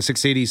live on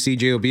 680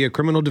 CJOB, a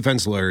criminal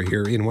defense lawyer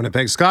here in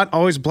Winnipeg. Scott,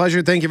 always a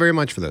pleasure. Thank you very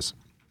much for this.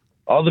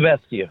 All the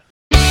best to you.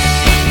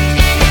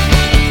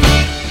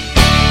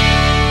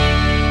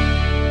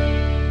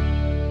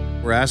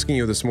 We're asking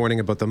you this morning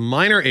about the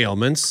minor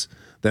ailments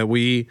that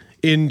we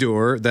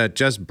endure that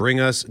just bring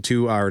us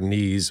to our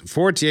knees.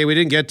 Fortier, we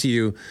didn't get to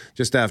you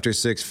just after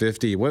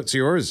 6:50. What's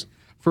yours?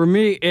 For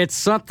me, it's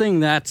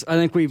something that I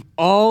think we've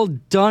all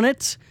done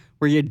it,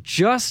 where you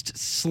just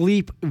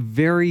sleep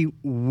very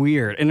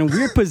weird, in a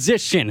weird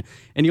position,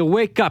 and you'll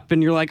wake up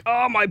and you're like,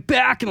 oh, my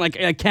back, and like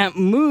I can't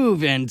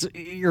move, and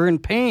you're in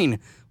pain.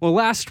 Well,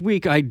 last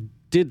week I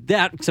did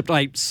that, except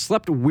I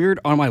slept weird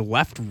on my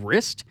left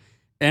wrist,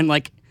 and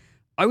like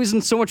I was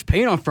in so much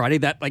pain on Friday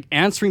that like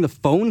answering the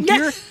phone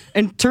here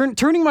and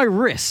turning my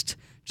wrist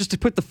just to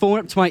put the phone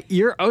up to my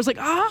ear, I was like,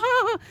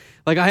 ah,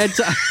 like I had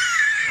to.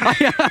 How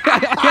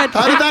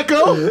did that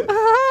go?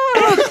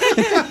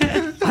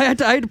 I had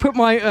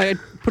to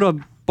put a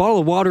bottle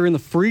of water in the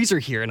freezer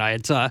here, and I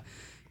had to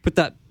put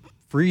that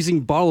freezing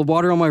bottle of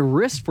water on my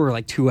wrist for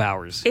like 2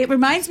 hours. It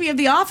reminds me of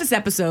the Office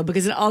episode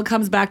because it all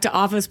comes back to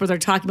Office where they're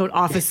talking about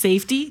office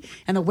safety,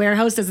 and the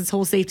warehouse does its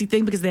whole safety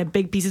thing because they have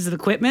big pieces of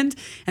equipment,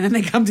 and then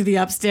they come to the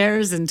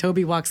upstairs and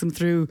Toby walks them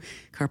through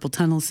carpal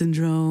tunnel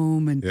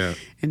syndrome, and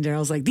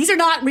Daryl's like, these are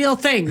not real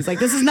things. Like,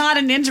 this is not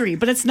an injury,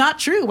 but it's not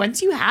true.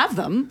 Once you have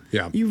them,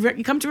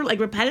 you come to like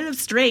repetitive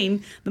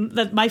strain.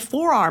 My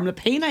forearm, the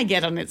pain I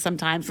get on it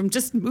sometimes from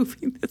just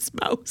moving this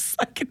mouse,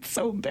 like it's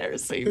so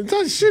embarrassing.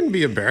 It shouldn't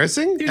be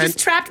embarrassing. You're just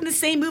trapped in the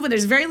same movement.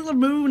 There's very little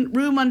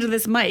room under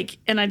this mic,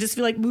 and I just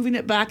feel like moving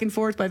it back and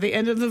forth. By the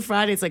end of the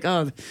Friday, it's like,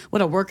 oh,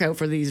 what a workout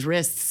for these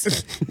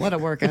wrists. What a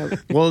workout.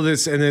 Well,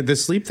 the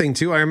sleep thing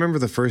too. I remember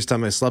the first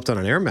time I slept on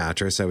an air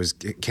mattress. I was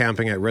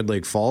camping at Red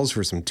Lake Falls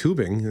for some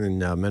tubing in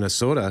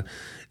Minnesota,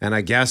 and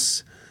I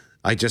guess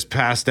I just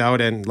passed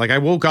out, and like I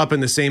woke up in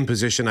the same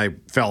position I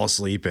fell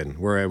asleep in,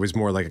 where I was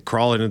more like a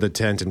crawl into the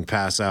tent and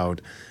pass out,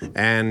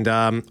 and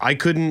I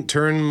couldn't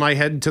turn my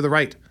head to the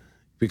right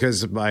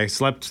because I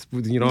slept,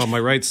 on my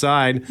right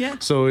side. Yeah.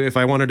 So if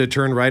I wanted to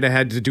turn right, I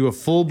had to do a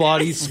full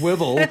body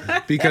swivel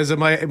because of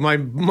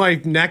my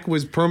neck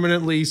was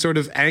permanently sort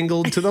of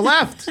angled to the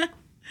left.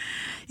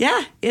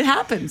 Yeah, it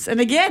happens. And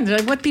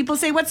again, what people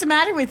say, what's the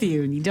matter with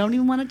you? And you don't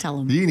even want to tell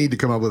them. You need to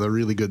come up with a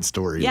really good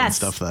story when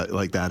stuff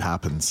that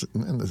happens.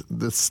 And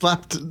the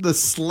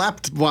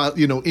slept while,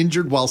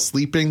 injured while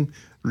sleeping,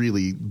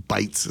 really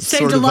bites. It's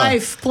Saved a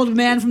life, pulled a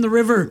man from the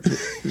river.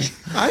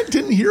 I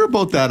didn't hear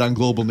about that on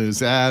Global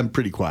News. I'm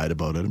pretty quiet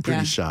about it. I'm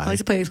pretty shy. I like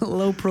to play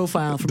low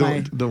profile for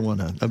don't want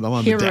to. I'm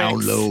on hearings. the down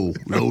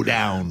low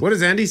down. What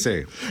does Andy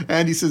say?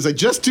 Andy says, I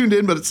just tuned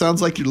in, but it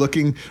sounds like you're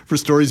looking for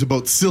stories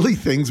about silly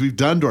things we've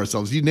done to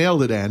ourselves. You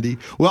nailed it, Andy.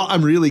 Well,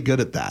 I'm really good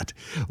at that.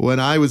 When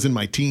I was in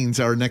my teens,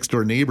 our next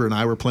door neighbor and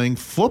I were playing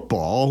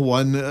football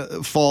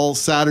one fall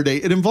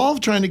Saturday. It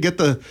involved trying to get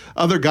the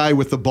other guy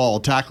with the ball.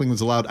 Tackling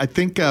was allowed. I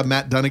think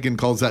Matt Dunnigan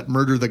calls that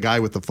murder the guy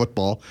with the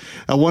football.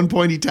 At one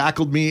point, he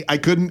tackled me. I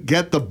couldn't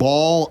get the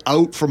ball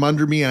out from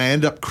under me, and I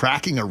ended up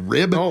cracking a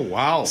rib. Oh,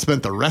 wow.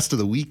 Spent the rest of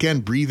the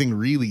weekend breathing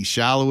really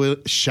shallowly.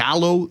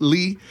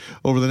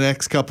 Over the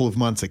next couple of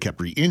months, I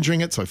kept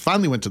re-injuring it, so I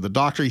finally went to the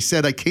doctor. He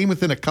said I came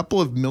within a couple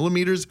of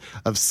millimeters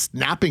of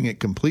snapping it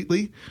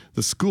completely.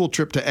 The school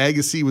trip to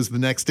Agassiz was the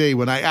next day.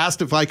 When I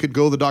asked if I could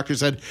go, the doctor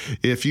said,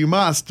 if you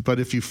must, but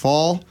if you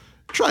fall,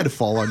 try to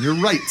fall on your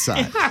right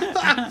side.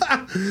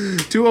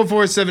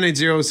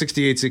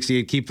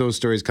 204-780-6868. Keep those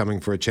stories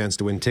coming for a chance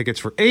to win tickets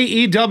for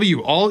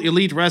AEW, All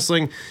Elite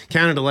Wrestling,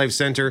 Canada Life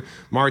Center,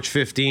 March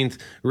 15th.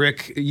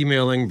 Rick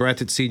emailing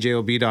Brett at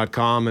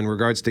cjob.com in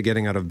regards to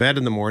getting out of bed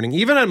in the morning.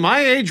 Even at my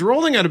age,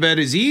 rolling out of bed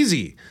is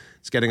easy.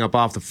 It's getting up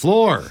off the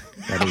floor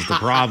that is the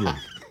problem.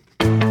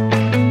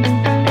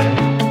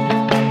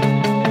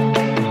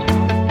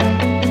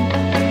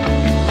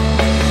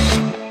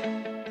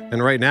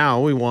 And right now,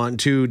 we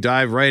want to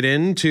dive right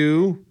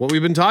into what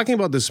we've been talking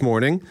about this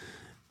morning.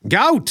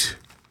 Gout.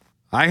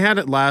 I had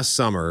it last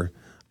summer.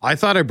 I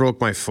thought I broke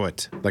my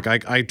foot. Like,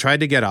 I tried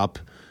to get up,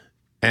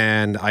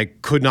 and I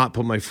could not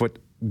put my foot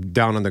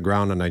down on the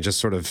ground, and I just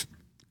sort of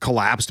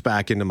collapsed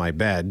back into my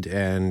bed,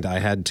 and I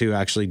had to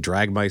actually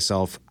drag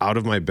myself out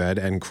of my bed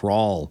and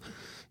crawl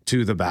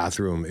to the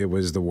bathroom. It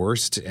was the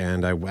worst,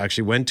 and I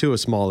actually went to a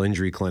small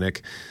injury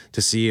clinic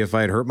to see if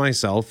I'd hurt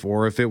myself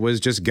or if it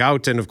was just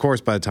gout. And of course,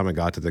 by the time I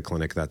got to the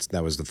clinic,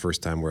 that was the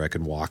first time where I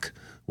could walk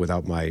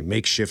without my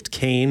makeshift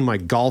cane, my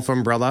golf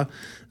umbrella.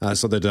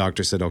 So the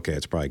doctor said, okay,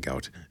 it's probably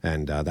gout.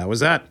 And that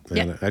was that.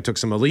 Yep. And I took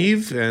some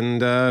Aleve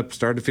and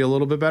started to feel a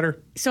little bit better.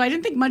 So I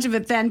didn't think much of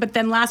it then, but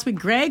then last week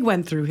Greg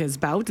went through his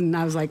bout, and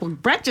I was like, well,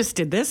 Brett just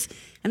did this.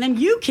 And then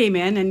you came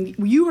in, and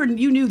you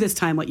knew this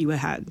time what you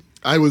had.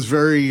 I was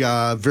very,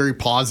 very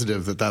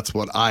positive that that's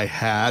what I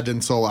had.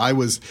 And so I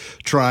was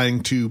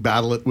trying to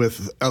battle it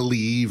with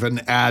Aleve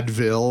and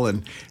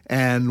Advil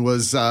and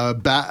was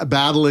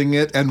battling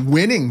it and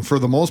winning for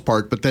the most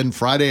part. But then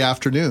Friday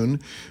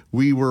afternoon,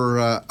 we were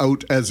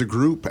out as a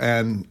group,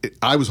 and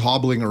I was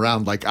hobbling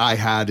around like I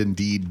had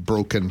indeed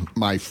broken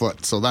my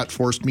foot. So that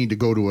forced me to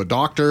go to a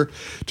doctor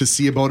to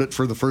see about it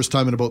for the first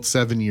time in about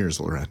 7 years,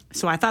 Lorraine.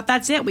 So I thought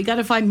that's it. We got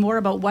to find more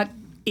about what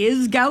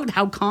is gout,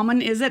 how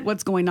common is it,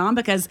 what's going on,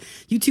 because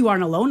you two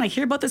aren't alone. I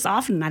hear about this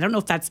often. I don't know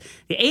if that's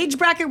the age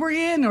bracket we're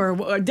in or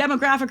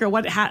demographic or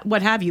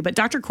what have you, but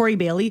Dr. Corey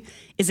Bailey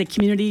is a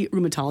community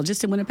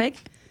rheumatologist in Winnipeg.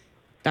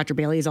 Dr.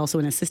 Bailey is also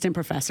an assistant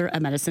professor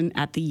of medicine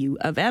at the U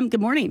of M.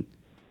 Good morning.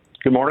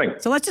 Good morning.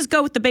 So let's just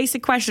go with the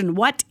basic question.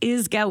 What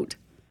is gout?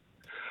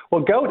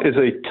 Well, gout is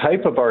a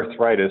type of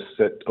arthritis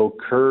that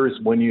occurs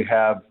when you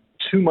have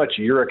too much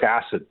uric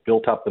acid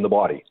built up in the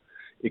body.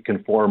 It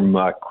can form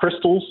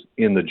crystals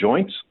in the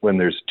joints when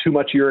there's too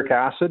much uric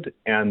acid,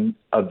 and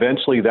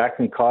eventually that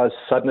can cause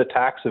sudden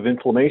attacks of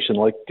inflammation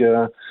like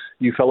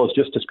you fellows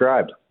just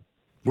described.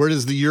 Where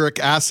does the uric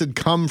acid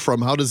come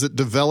from? How does it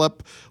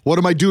develop? What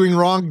am I doing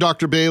wrong,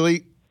 Dr.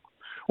 Bailey?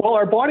 Well,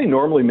 our body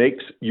normally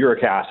makes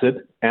uric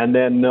acid, and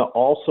then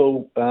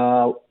also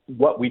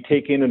what we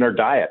take in our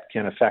diet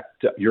can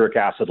affect uric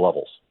acid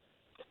levels.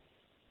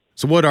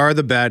 So what are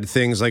the bad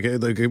things? Like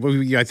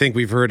I think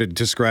we've heard it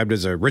described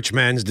as a rich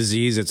man's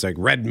disease. It's like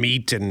red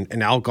meat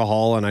and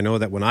alcohol. And I know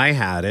that when I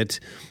had it,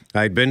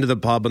 I'd been to the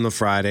pub on the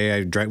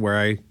Friday where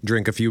I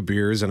drink a few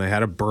beers, and I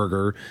had a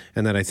burger.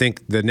 And then I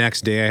think the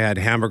next day I had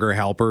hamburger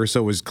helper.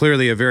 So it was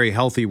clearly a very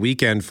healthy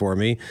weekend for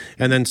me.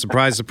 And then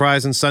surprise,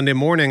 surprise, on Sunday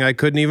morning, I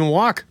couldn't even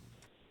walk.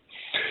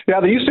 Yeah,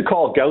 they used to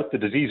call gout the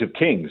disease of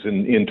kings.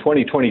 And in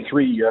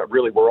 2023,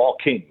 really, we're all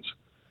kings.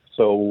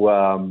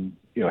 So,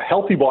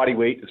 healthy body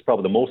weight is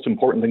probably the most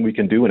important thing we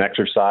can do in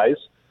exercise.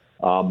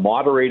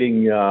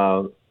 Moderating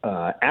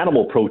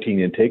animal protein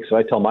intake. So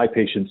I tell my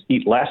patients,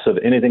 eat less of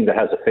anything that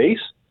has a face.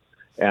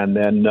 And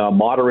then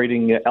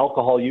moderating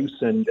alcohol use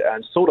and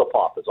soda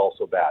pop is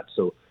also bad.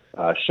 So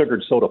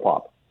sugared soda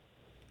pop.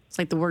 It's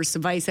like the worst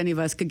advice any of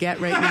us could get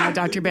right now,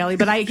 Dr. Bailey.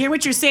 But I hear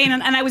what you're saying,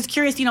 and I was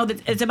curious,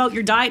 that it's about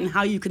your diet and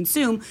how you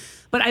consume.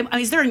 But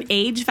is there an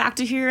age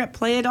factor here at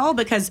play at all?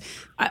 Because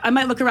I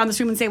might look around this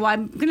room and say, well,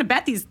 I'm going to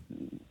bet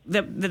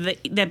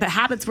the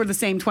habits were the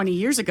same 20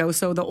 years ago.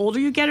 So the older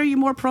you get, are you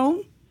more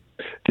prone?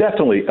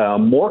 Definitely.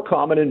 More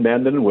common in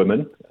men than in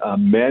women.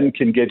 Men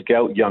can get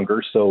gout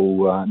younger,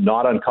 so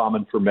not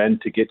uncommon for men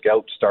to get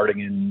gout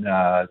starting in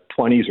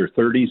 20s or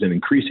 30s and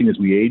increasing as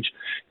we age.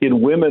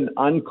 In women,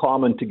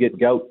 uncommon to get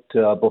gout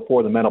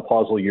before the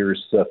menopausal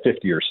years,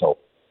 50 or so.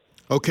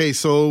 Okay,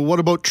 so what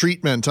about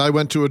treatment? I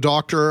went to a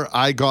doctor.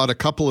 I got a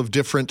couple of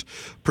different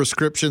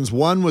prescriptions.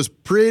 One was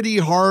pretty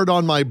hard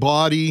on my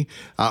body.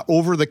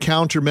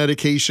 Over-the-counter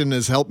medication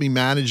has helped me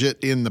manage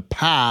it in the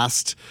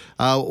past.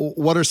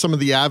 What are some of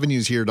the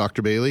avenues here,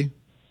 Dr. Bailey?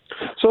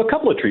 So a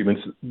couple of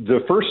treatments. The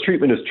first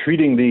treatment is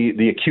treating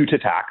the acute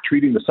attack,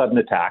 treating the sudden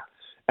attack.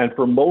 And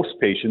for most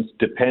patients,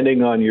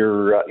 depending on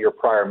your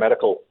prior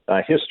medical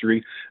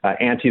history,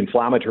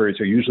 anti-inflammatories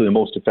are usually the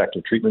most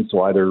effective treatment.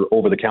 So either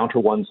over-the-counter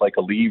ones like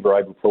Aleve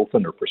or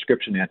ibuprofen, or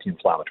prescription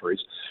anti-inflammatories.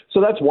 So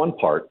that's one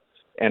part.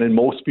 And in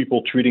most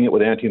people, treating it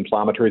with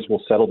anti-inflammatories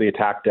will settle the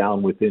attack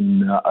down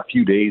within a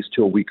few days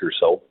to a week or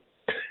so.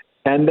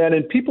 And then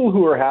in people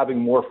who are having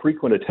more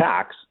frequent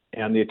attacks,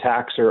 and the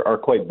attacks are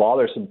quite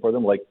bothersome for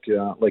them, like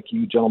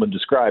you gentlemen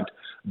described,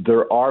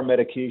 there are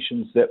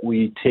medications that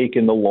we take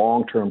in the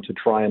long term to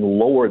try and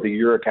lower the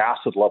uric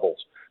acid levels,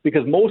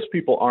 because most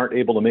people aren't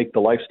able to make the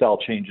lifestyle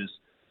changes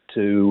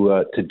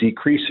to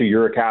decrease the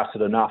uric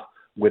acid enough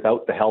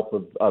without the help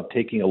of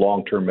taking a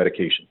long-term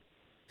medication.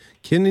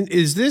 Can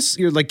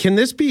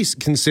this be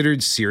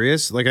considered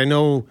serious? Like, I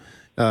know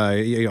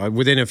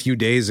within a few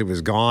days it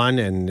was gone,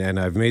 and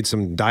I've made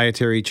some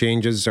dietary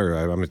changes, or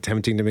I'm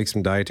attempting to make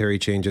some dietary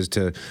changes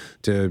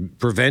to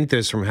prevent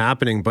this from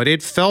happening, but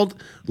it felt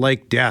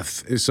like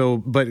death. So,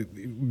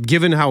 but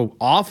given how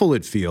awful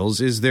it feels,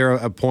 is there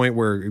a point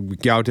where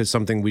gout is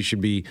something we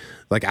should be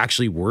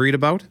actually worried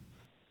about?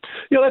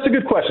 That's a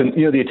good question.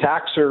 The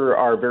attacks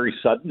are very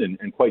sudden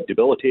and quite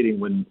debilitating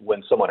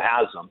when someone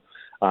has them.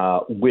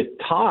 With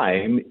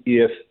time,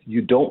 if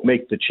you don't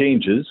make the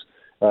changes,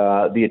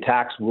 the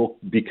attacks will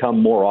become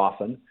more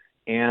often.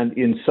 And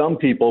in some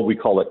people, we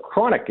call it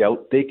chronic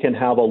gout, they can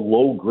have a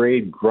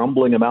low-grade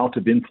grumbling amount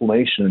of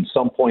inflammation in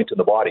some point in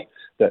the body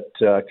that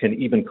can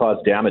even cause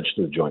damage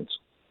to the joints.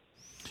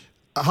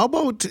 How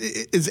about,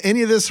 is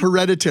any of this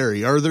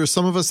hereditary? Are there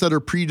some of us that are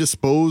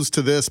predisposed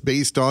to this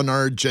based on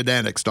our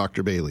genetics,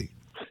 Dr. Bailey?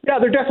 Yeah,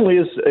 there definitely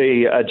is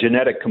a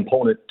genetic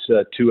component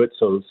to it.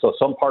 So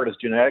some part is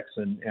genetics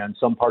and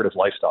some part is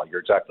lifestyle. You're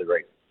exactly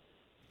right.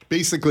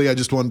 Basically, I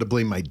just wanted to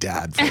blame my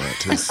dad for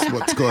it, is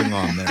what's going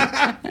on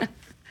there.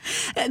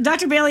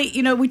 Dr. Bailey,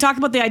 we talked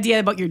about the idea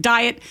about your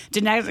diet.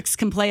 Genetics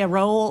can play a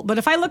role. But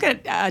if I look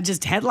at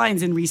just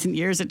headlines in recent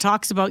years, it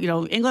talks about,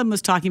 England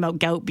was talking about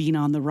gout being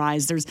on the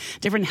rise. There's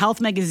different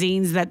health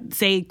magazines that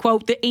say,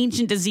 quote, the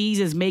ancient disease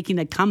is making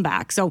a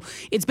comeback. So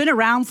it's been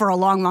around for a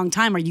long, long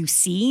time. Are you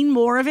seeing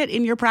more of it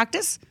in your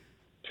practice?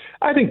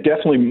 I think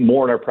definitely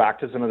more in our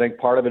practice, and I think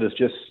part of it is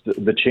just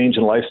the change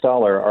in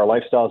lifestyle. Our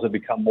lifestyles have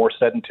become more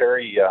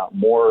sedentary,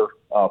 more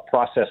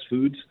processed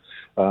foods,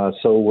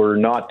 so we're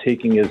not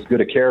taking as good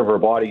a care of our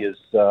body as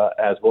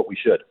what we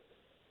should.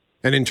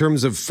 And in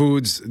terms of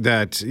foods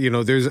that,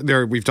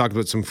 we've talked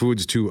about some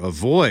foods to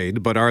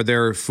avoid, but are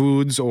there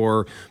foods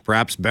or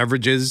perhaps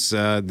beverages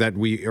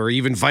or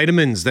even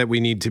vitamins that we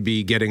need to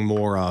be getting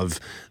more of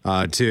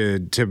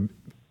to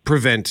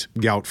prevent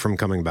gout from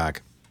coming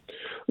back?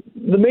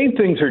 The main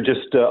things are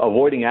just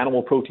avoiding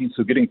animal protein,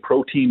 so getting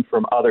protein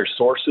from other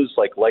sources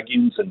like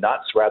legumes and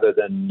nuts rather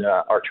than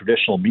our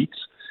traditional meats,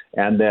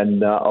 and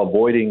then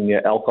avoiding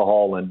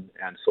alcohol and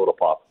soda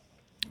pop.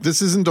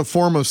 This isn't a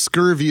form of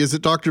scurvy, is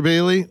it, Dr.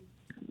 Bailey?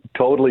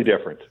 Totally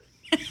different.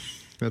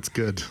 That's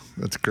good.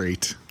 That's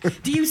great.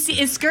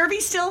 Is scurvy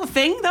still a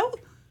thing, though?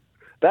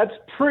 That's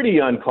pretty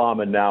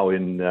uncommon now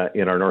in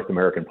our North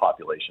American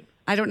population.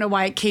 I don't know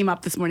why it came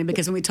up this morning,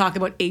 because when we talk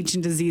about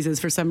ancient diseases,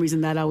 for some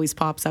reason that always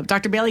pops up.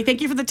 Dr. Bailey, thank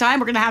you for the time.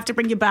 We're going to have to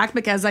bring you back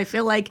because I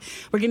feel like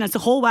we're getting a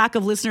whole whack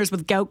of listeners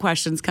with gout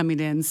questions coming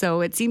in.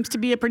 So it seems to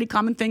be a pretty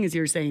common thing, as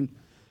you're saying.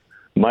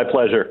 My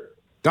pleasure.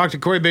 Dr.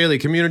 Corey Bailey,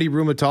 community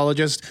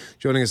rheumatologist,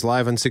 joining us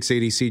live on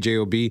 680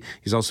 CJOB.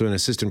 He's also an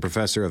assistant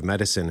professor of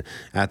medicine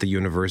at the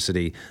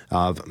University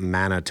of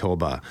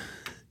Manitoba.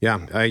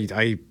 Yeah,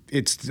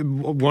 it's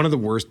one of the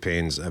worst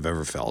pains I've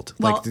ever felt.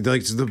 Well,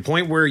 like to the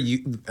point where you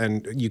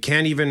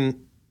can't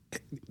even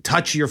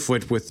touch your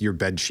foot with your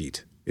bed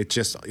sheet.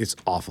 It's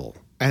awful.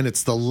 And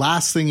it's the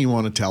last thing you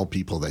want to tell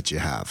people that you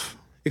have.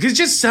 Because it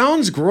just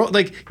sounds gross,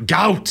 like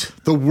gout.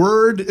 The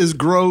word is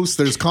gross.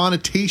 There's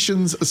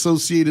connotations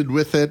associated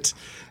with it.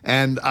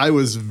 And I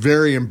was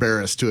very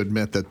embarrassed to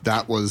admit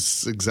that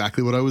was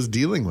exactly what I was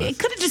dealing with. It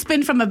could have just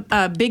been from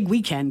a big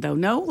weekend, though,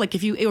 no? Like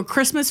or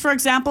Christmas, for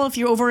example, if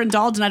you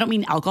overindulge, and I don't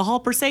mean alcohol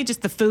per se,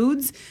 just the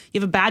foods,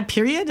 you have a bad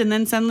period, and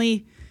then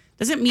suddenly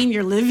doesn't mean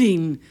you're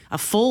living a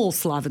full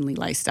slovenly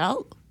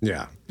lifestyle.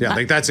 Yeah.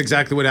 Like that's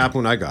exactly what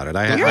happened when I got it.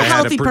 You're a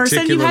healthy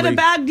person. You had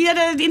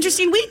an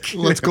interesting week.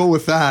 Let's go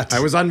with that. I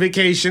was on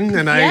vacation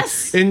and I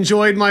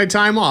enjoyed my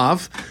time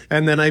off,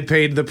 and then I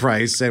paid the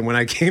price. And when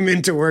I came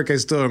into work, I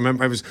still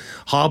remember I was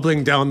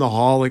hobbling down the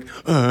hall like,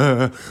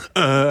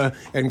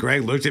 and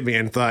Greg looked at me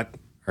and thought,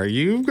 "Are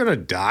you gonna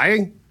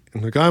die?"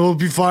 I'm like, "I will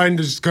be fine.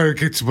 Just gotta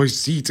get to my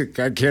seat.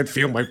 I can't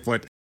feel my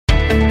foot."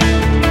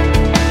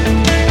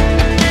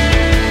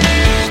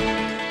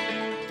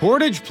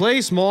 Portage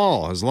Place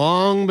Mall has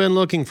long been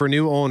looking for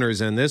new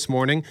owners, and this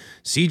morning,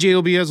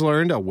 CJOB has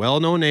learned a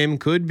well-known name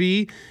could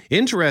be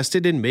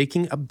interested in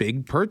making a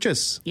big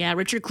purchase. Yeah,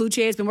 Richard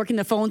Cloutier has been working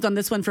the phones on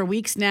this one for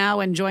weeks now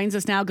and joins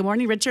us now. Good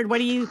morning, Richard. What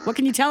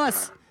can you tell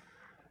us?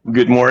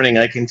 Good morning.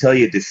 I can tell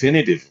you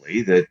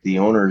definitively that the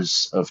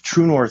owners of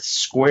True North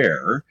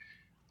Square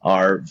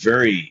are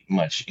very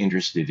much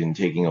interested in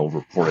taking over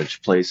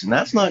Portage Place. And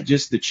that's not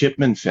just the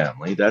Chipman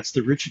family, that's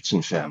the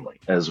Richardson family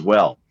as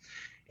well.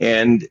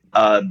 And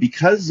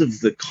because of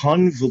the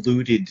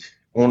convoluted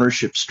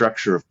ownership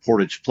structure of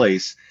Portage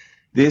Place,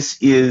 this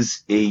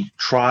is a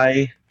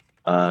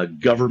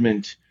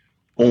tri-government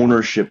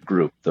ownership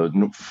group,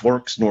 the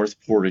Forks North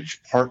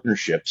Portage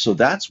Partnership. So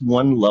that's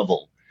one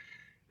level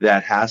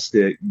that has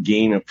to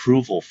gain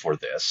approval for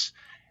this.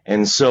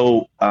 And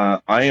so I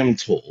am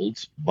told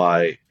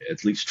by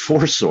at least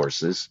 4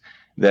 sources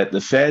that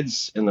the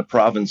feds and the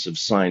province have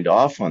signed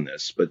off on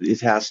this, but it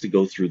has to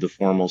go through the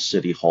formal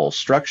city hall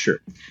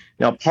structure.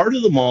 Now, part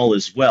of the mall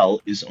as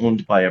well is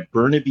owned by a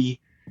Burnaby,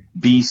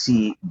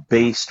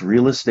 BC-based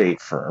real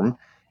estate firm,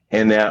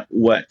 and that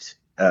what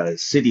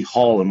City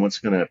Hall and what's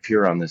going to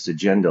appear on this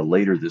agenda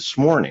later this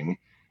morning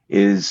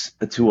is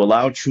to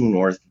allow True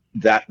North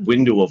that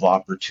window of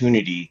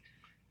opportunity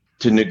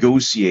to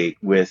negotiate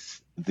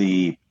with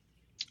the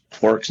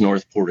Forks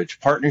North Portage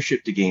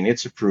Partnership to gain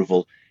its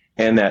approval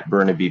and that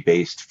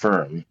Burnaby-based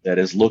firm that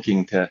is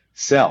looking to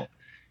sell.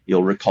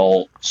 You'll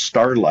recall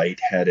Starlight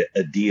had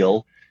a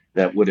deal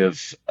that would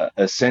have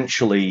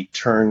essentially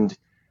turned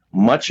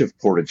much of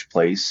Portage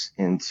Place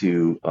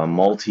into a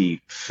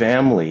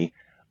multi-family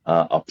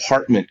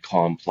apartment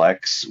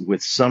complex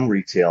with some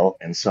retail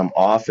and some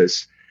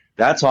office.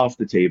 That's off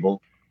the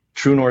table.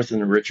 True North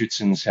and the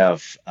Richardsons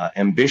have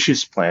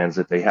ambitious plans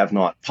that they have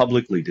not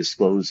publicly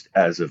disclosed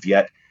as of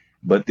yet,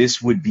 but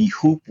this would be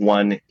hoop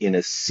one in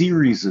a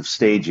series of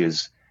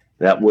stages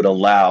that would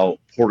allow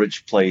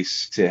Portage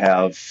Place to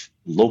have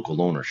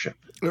local ownership.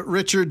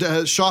 Richard,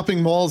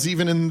 shopping malls,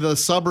 even in the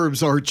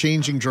suburbs, are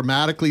changing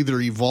dramatically.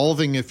 They're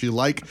evolving, if you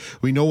like.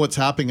 We know what's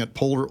happening at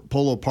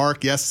Polo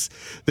Park. Yes,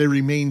 they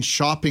remain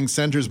shopping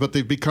centers, but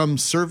they've become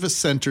service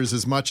centers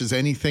as much as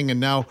anything, and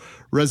now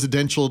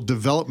residential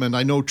development.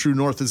 I know True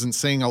North isn't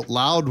saying out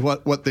loud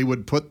what they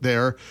would put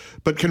there,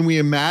 but can we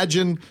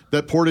imagine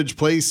that Portage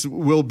Place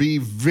will be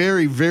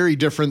very, very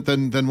different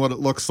than what it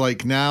looks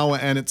like now,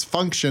 and its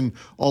function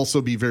also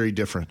be very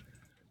different?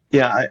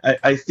 Yeah,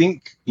 I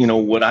think,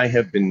 what I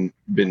have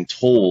been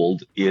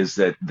told is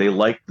that they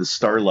like the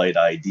Starlight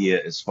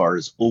idea as far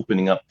as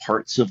opening up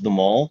parts of the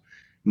mall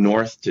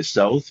north to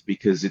south,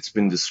 because it's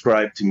been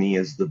described to me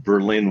as the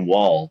Berlin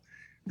Wall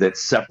that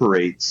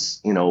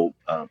separates,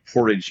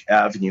 Portage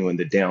Avenue and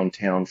the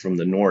downtown from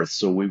the north.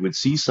 So we would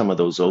see some of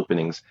those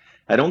openings.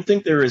 I don't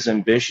think they're as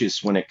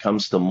ambitious when it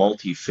comes to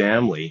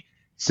multifamily,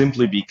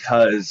 simply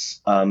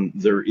because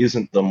there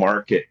isn't the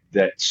market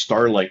that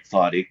Starlight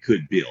thought it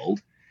could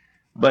build.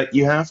 But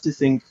you have to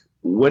think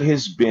what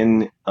has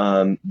been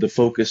the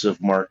focus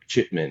of Mark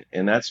Chipman,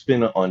 and that's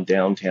been on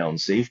downtown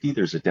safety.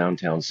 There's a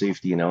downtown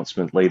safety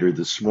announcement later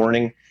this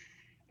morning.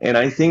 And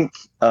I think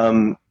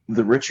the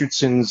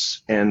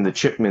Richardsons and the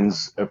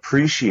Chipmans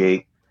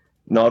appreciate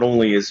not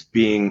only as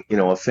being,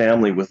 a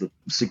family with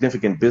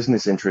significant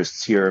business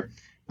interests here,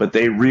 but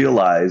they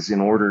realize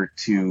in order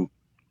to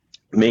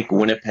make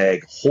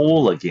Winnipeg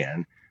whole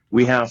again,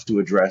 we have to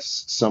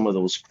address some of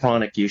those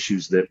chronic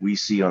issues that we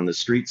see on the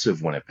streets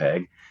of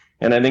Winnipeg.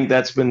 And I think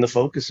that's been the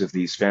focus of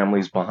these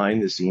families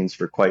behind the scenes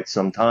for quite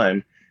some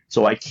time.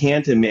 So I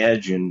can't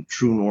imagine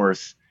True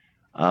North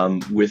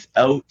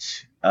without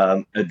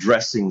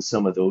addressing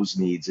some of those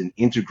needs and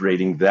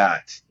integrating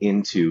that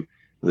into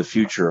the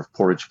future of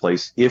Portage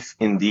Place, if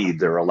indeed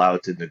they're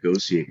allowed to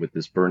negotiate with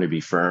this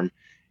Burnaby firm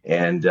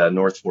and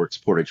North Forks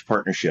Portage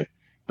Partnership.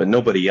 But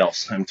nobody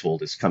else, I'm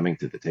told, is coming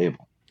to the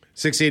table.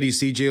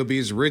 680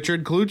 CJOB's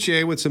Richard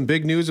Cloutier with some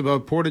big news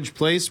about Portage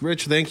Place.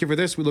 Rich, thank you for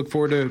this. We look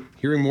forward to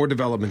hearing more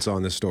developments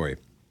on this story.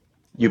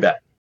 You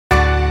bet.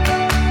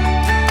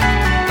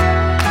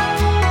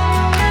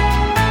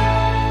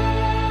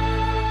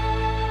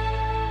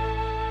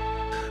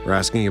 We're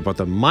asking you about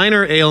the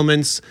minor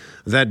ailments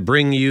that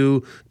bring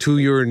you to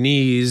your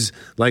knees,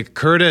 like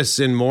Curtis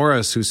in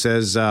Morris, who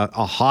says a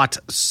hot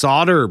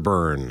solder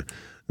burn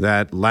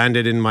that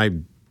landed in my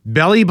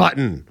belly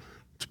button.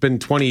 It's been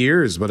 20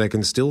 years, but I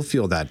can still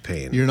feel that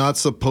pain. You're not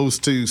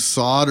supposed to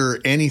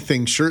solder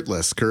anything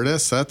shirtless,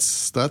 Curtis.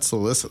 That's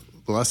the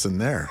lesson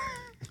there.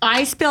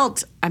 I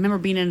remember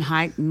being in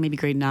maybe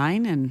grade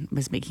 9 and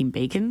was making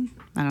bacon.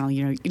 I don't know,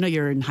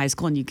 you're in high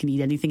school and you can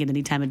eat anything at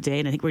any time of day.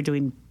 And I think we're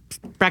doing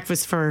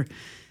breakfast for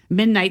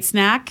midnight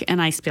snack.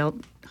 And I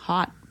spilled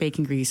hot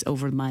bacon grease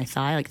over my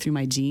thigh, like through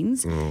my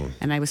jeans. Oh.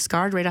 And I was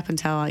scarred right up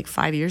until like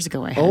 5 years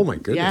ago. Oh my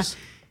goodness.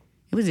 Yeah.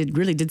 It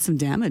really did some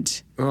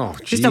damage. Oh,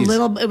 geez. Just a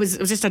little. It was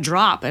just a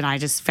drop, and I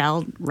just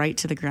fell right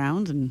to the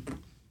ground. And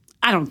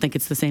I don't think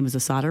it's the same as a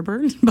solder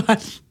burn,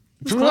 but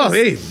Oh,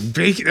 hey,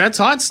 that's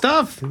hot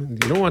stuff. You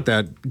don't want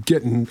that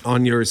getting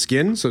on your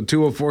skin. So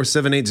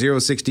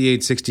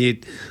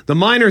 204-780-6868. The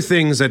minor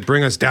things that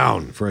bring us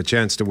down for a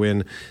chance to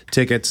win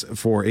tickets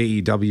for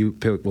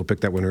AEW. We'll pick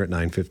that winner at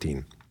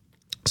 9:15.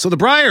 So the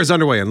Briar is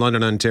underway in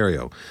London,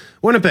 Ontario.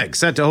 Winnipeg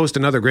set to host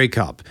another Grey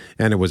Cup,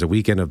 and it was a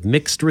weekend of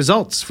mixed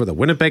results for the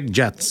Winnipeg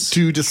Jets.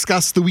 To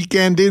discuss the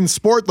weekend in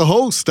sport, the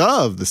host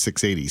of the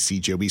 680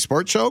 CJOB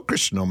Sports Show,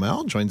 Christian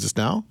O'Mell, joins us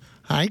now.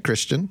 Hi,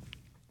 Christian.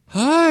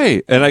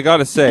 Hi. And I got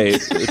to say,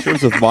 in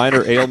terms of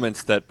minor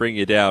ailments that bring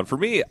you down, for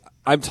me,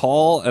 I'm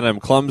tall and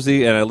I'm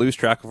clumsy and I lose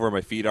track of where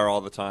my feet are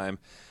all the time.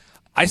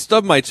 I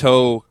stub my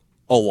toe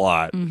a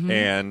lot,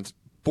 and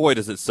boy,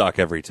 does it suck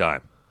every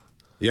time.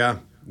 Yeah.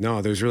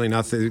 No, there's really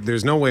nothing.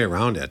 There's no way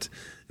around it.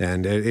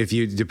 And if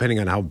you, depending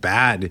on how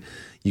bad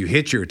you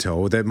hit your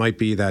toe, that might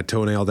be that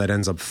toenail that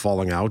ends up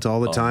falling out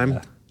all the time.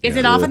 Yeah. Is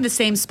it often the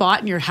same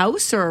spot in your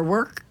house or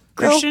work,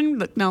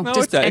 Christian? No,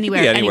 just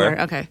anywhere. Anywhere.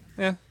 Okay.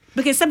 Yeah.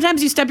 Because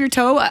sometimes you stub your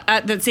toe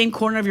at the same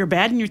corner of your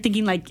bed and you're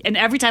thinking and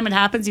every time it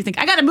happens, you think,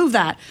 I got to move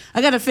that.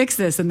 I got to fix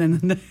this. And then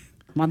the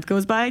month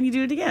goes by and you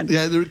do it again.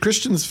 Yeah,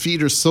 Christian's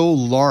feet are so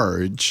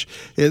large.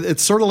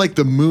 It's sort of like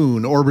the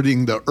moon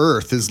orbiting the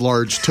earth, his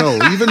large toe.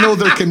 Even though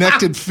they're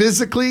connected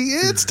physically,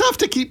 it's tough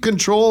to keep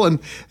control and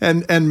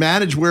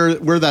manage where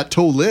that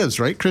toe lives,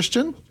 right,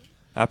 Christian?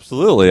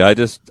 Absolutely. I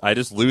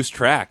just lose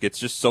track. It's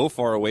just so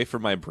far away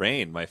from my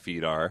brain, my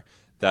feet are,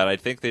 that I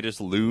think they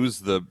just lose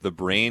the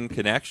brain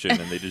connection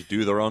and they just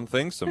do their own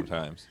thing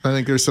sometimes. I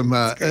think there's some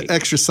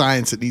extra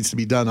science that needs to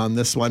be done on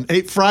this one.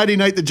 Hey, Friday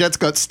night, the Jets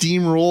got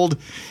steamrolled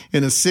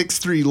in a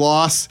 6-3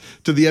 loss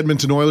to the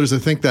Edmonton Oilers. I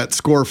think that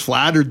score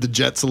flattered the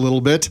Jets a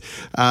little bit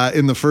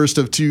in the first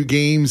of two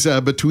games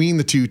between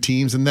the two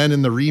teams. And then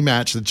in the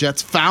rematch, the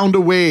Jets found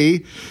a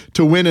way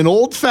to win an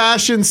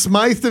old-fashioned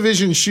Smythe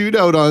Division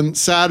shootout on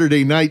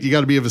Saturday night. You got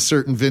to be of a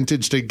certain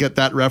vintage to get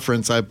that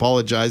reference. I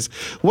apologize.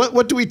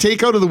 What do we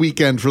take out of the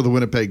weekend for the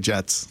Winnipeg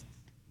Jets?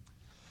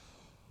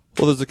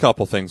 Well, there's a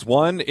couple things.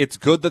 One, it's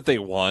good that they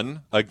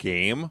won a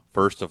game,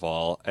 first of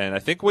all. And I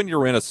think when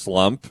you're in a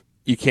slump,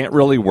 you can't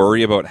really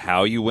worry about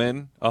how you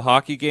win a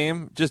hockey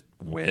game. Just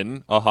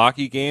win a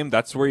hockey game.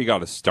 That's where you got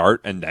to start,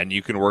 and then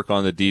you can work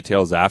on the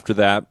details after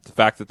that. The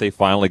fact that they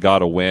finally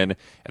got a win,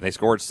 and they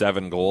scored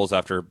 7 goals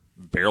after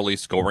barely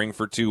scoring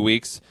for 2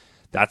 weeks,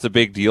 that's a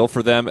big deal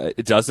for them.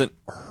 It doesn't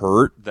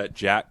hurt that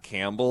Jack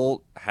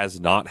Campbell has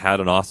not had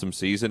an awesome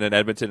season in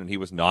Edmonton, and he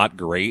was not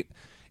great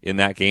in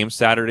that game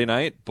Saturday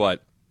night.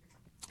 But,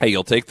 hey,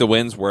 you'll take the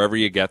wins wherever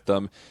you get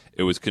them.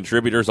 It was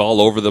contributors all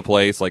over the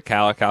place, like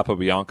Cala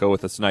Capobianco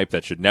with a snipe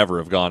that should never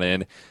have gone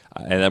in,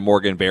 and then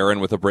Morgan Barron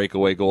with a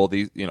breakaway goal.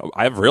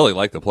 I've really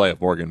liked the play of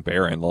Morgan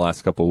Barron the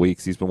last couple of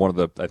weeks. He's been one of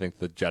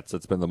the Jets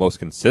that's been the most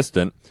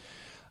consistent.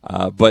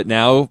 But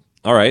now,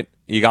 all right,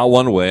 you got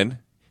one win.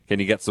 Can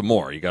you get some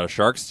more? You got a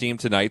Sharks team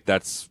tonight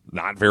that's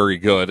not very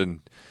good and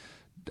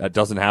that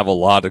doesn't have a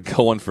lot of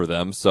going for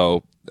them.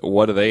 So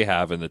what do they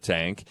have in the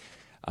tank?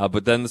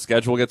 But then the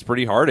schedule gets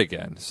pretty hard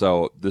again.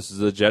 So this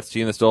is a Jets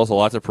team that still has a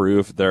lot to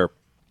prove. Their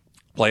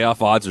playoff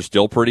odds are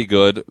still pretty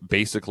good,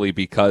 basically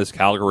because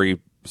Calgary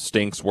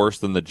stinks worse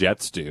than the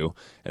Jets do,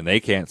 and they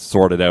can't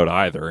sort it out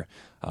either.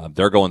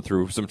 They're going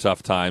through some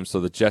tough times. So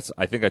the Jets,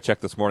 I think I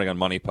checked this morning on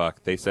Money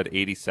Puck, they said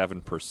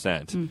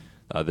 87%.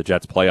 The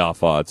Jets'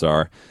 playoff odds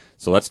are.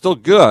 So that's still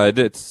good.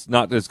 It's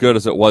not as good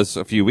as it was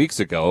a few weeks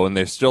ago, and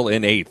they're still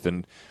in 8th.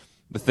 And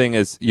the thing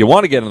is, you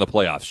want to get in the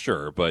playoffs,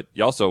 sure, but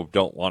you also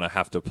don't want to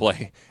have to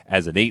play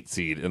as an 8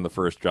 seed in the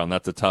first round.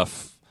 That's a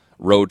tough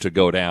road to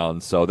go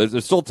down. So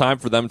there's still time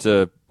for them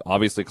to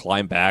obviously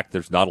climb back.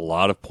 There's not a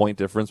lot of point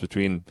difference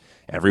between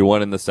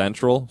everyone in the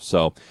Central.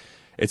 So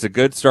it's a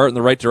good start in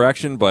the right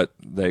direction, but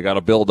they got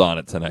to build on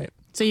it tonight.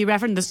 So you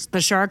referenced the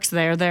Sharks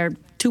there. They're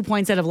 2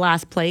 points out of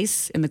last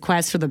place in the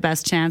quest for the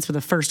best chance for the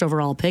first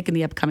overall pick in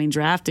the upcoming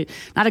draft.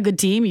 Not a good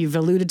team. You've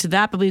alluded to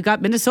that, but we've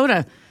got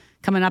Minnesota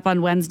coming up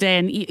on Wednesday,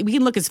 and we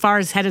can look as far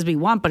ahead as we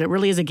want, but it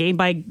really is a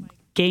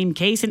game-by-game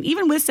case. And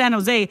even with San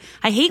Jose,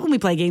 I hate when we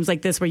play games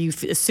like this where you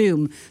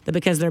assume that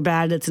because they're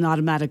bad, it's an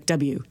automatic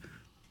W.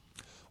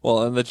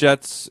 Well, and the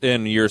Jets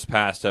in years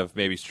past have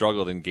maybe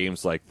struggled in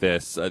games like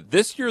this.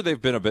 This year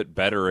they've been a bit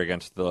better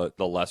against the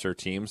lesser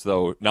teams,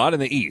 though not in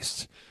the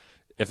East.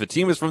 If a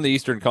team is from the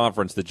Eastern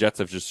Conference, the Jets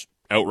have just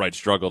outright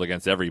struggled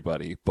against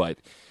everybody. But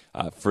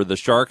for the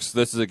Sharks,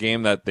 this is a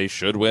game that they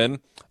should win.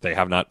 They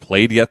have not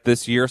played yet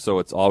this year, so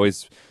it's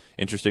always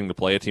interesting to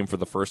play a team for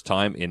the first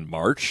time in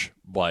March.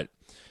 But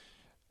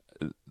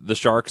the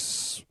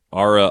Sharks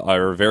are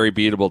a very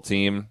beatable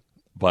team,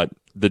 but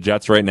the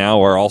Jets right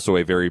now are also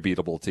a very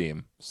beatable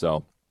team.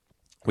 So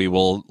we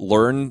will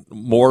learn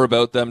more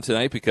about them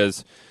tonight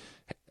because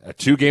a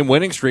 2-game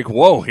winning streak,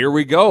 whoa, here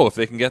we go, if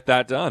they can get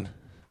that done.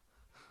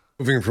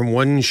 Moving from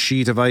one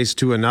sheet of ice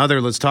to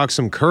another, let's talk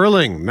some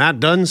curling.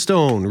 Matt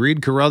Dunstone,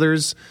 Reed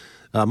Carruthers.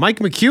 Mike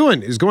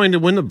McEwen is going to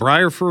win the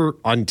Brier for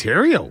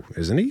Ontario,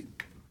 isn't he?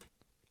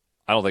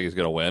 I don't think he's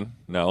going to win,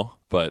 no,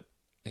 but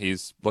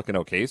he's looking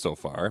okay so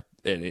far.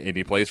 And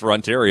he plays for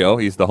Ontario.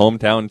 He's the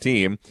hometown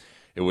team.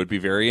 It would be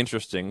very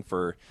interesting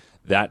for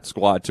that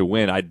squad to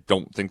win. I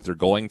don't think they're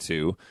going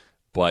to,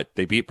 but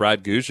they beat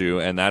Brad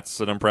Gushue, and that's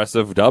an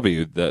impressive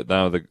W.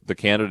 The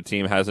Canada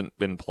team hasn't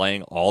been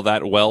playing all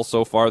that well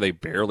so far. They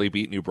barely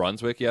beat New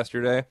Brunswick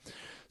yesterday.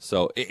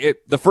 So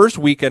the first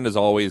weekend is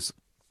always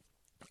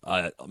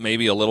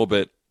maybe a little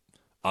bit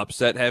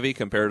upset heavy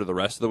compared to the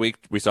rest of the week.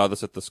 We saw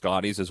this at the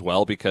Scotties as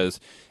well, because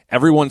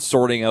everyone's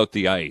sorting out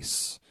the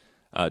ice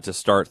to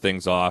start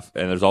things off,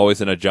 and there's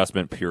always an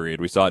adjustment period.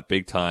 We saw it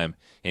big time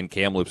in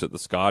Kamloops at the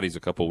Scotties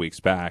a couple weeks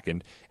back,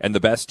 and the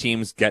best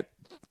teams get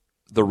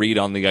the read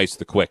on the ice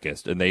the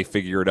quickest, and they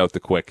figure it out the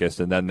quickest,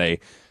 and then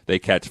they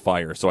catch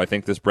fire. So I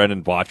think this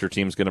Brendan Botcher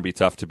team is going to be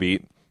tough to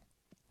beat.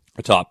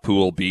 Top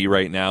Pool B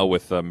right now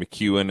with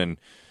McEwen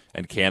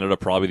and Canada,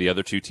 probably the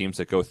other two teams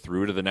that go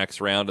through to the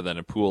next round. And then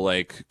in Pool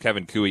A,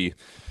 Kevin Cooey,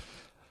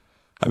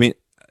 I mean,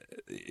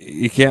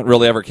 you can't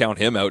really ever count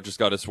him out. Just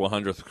got his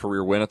 100th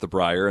career win at the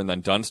Brier. And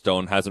then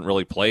Dunstone hasn't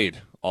really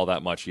played all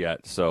that much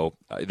yet. So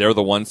they're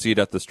the 1 seed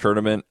at this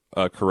tournament.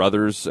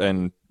 Carruthers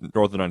and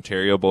Northern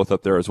Ontario both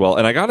up there as well.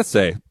 And I got to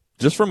say,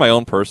 just from my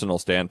own personal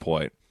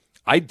standpoint,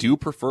 I do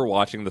prefer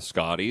watching the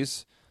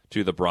Scotties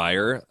to the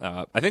Brier.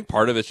 I think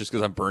part of it's just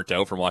because I'm burnt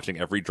out from watching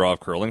every draw of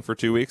curling for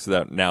 2 weeks,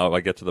 that now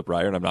I get to the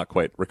Brier and I'm not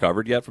quite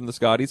recovered yet from the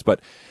Scotties.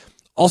 But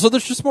also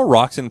there's just more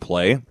rocks in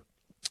play.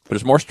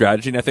 There's more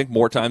strategy, and I think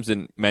more times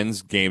in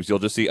men's games you'll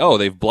just see, oh,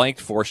 they've blanked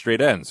 4 straight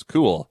ends.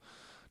 Cool.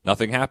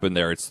 Nothing happened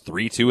there. It's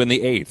 3-2 in the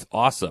 8th.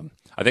 Awesome.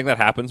 I think that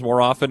happens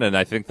more often, and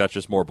I think that's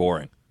just more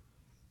boring.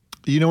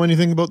 Do you know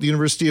anything about the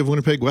University of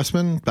Winnipeg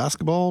Westman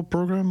basketball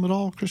program at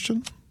all,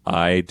 Christian?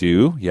 I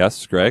do,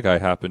 yes, Greg. I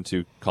happen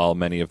to call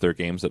many of their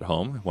games at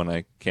home when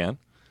I can.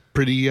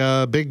 Pretty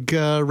big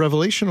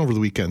revelation over the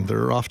weekend.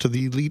 They're off to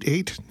the Elite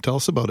 8. Tell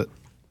us about it.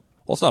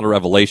 Well, it's not a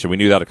revelation. We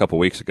knew that a couple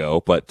weeks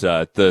ago, but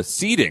the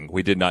seeding,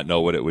 we did not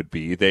know what it would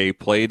be. They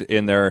played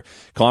in their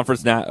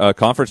conference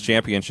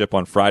championship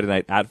on Friday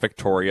night at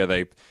Victoria.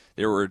 They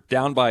were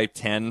down by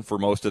 10 for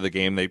most of the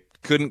game. They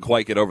couldn't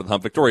quite get over the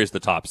hump. Victoria's the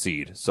top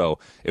seed, so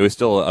it was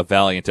still a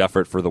valiant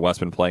effort for the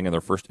Westmen playing in their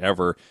first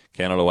ever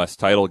Canada West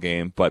title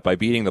game. But by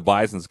beating the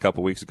Bisons a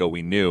couple weeks ago,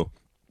 we knew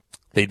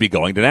they'd be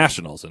going to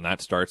nationals, and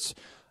that starts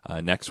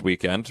next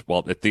weekend.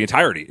 Well, the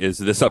entirety is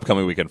this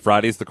upcoming weekend.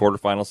 Friday's the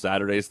quarterfinals,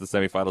 Saturday's the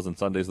semifinals, and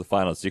Sunday's the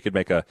finals. So you could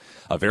make a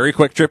very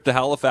quick trip to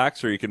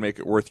Halifax, or you can make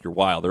it worth your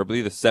while. They'll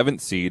be the 7th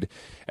seed,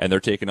 and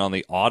they're taking on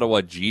the Ottawa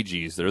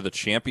GGs. They're the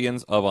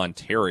champions of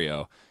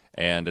Ontario.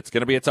 And it's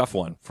going to be a tough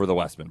one for the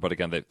Westmen. But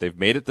again, they've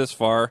made it this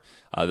far.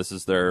 This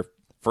is their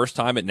first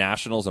time at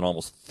nationals in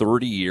almost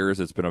 30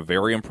 years. It's been a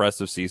very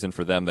impressive season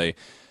for them. They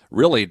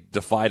really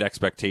defied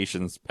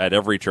expectations at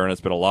every turn. It's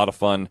been a lot of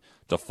fun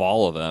to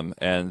follow them.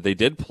 And they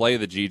did play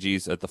the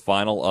GGs at the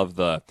final of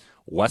the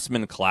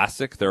Westman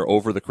Classic. They're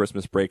over the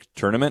Christmas break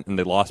tournament, and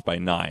they lost by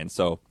 9.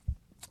 So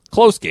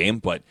close game,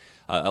 but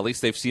at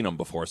least they've seen them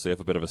before, so they have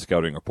a bit of a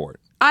scouting report.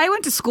 I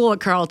went to school at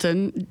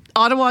Carleton.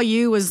 Ottawa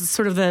U was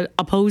sort of the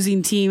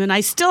opposing team, and I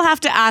still have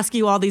to ask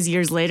you all these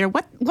years later,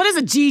 what is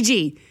a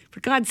GG? For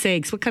God's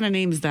sakes, what kind of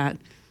name is that?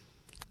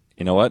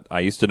 You know what?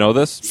 I used to know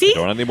this. See? I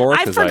don't anymore.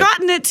 I've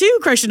forgotten it too,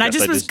 Christian. I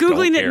just was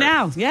Googling it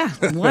now. Yeah.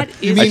 What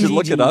is I a should GG?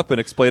 look it up and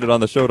explain it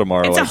on the show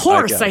tomorrow. It's a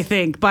horse, I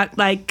think, but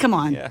like, come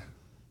on.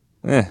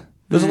 Yeah.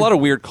 There's a lot of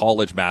weird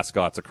college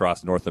mascots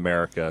across North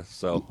America,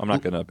 so I'm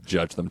not going to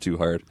judge them too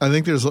hard. I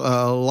think there's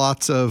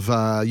lots of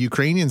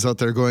Ukrainians out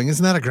there going,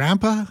 isn't that a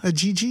grandpa, a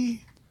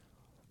GG?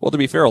 Well, to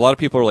be fair, a lot of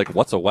people are like,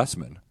 what's a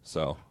Westman?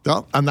 So,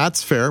 well, and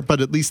that's fair,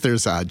 but at least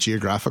there's a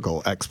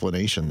geographical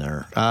explanation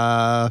there.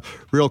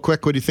 Real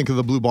quick, what do you think of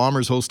the Blue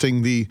Bombers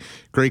hosting the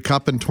Grey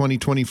Cup in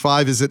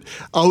 2025? Is it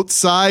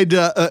outside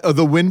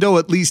the window,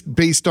 at least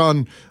based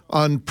on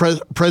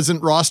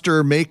present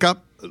roster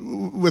makeup?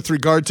 With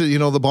regard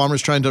to, the Bombers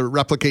trying to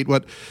replicate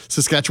what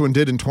Saskatchewan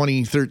did in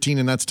 2013,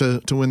 and that's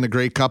to win the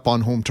Grey Cup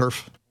on home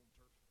turf?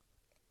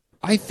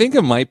 I think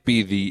it might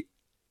be the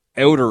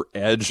outer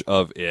edge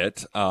of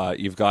it.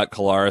 You've got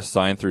Kolaris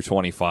signed through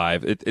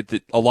 25.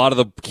 A lot of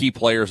the key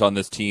players on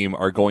this team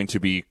are going to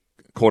be,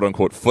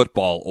 quote-unquote,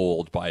 football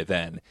old by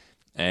then,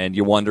 and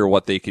you wonder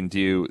what they can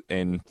do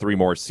in 3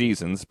 more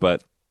seasons,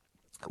 but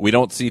we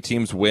don't see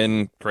teams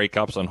win Grey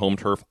Cups on home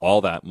turf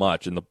all that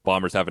much, and the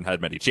Bombers haven't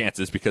had many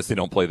chances because they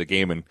don't play the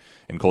game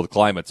in cold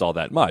climates all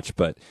that much.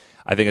 But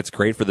I think it's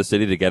great for the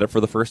city to get it for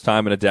the first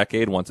time in a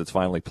decade once it's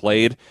finally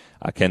played.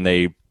 Can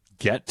they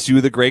get to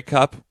the Grey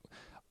Cup?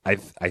 I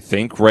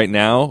think right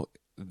now,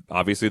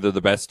 obviously they're the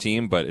best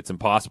team, but it's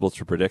impossible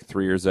to predict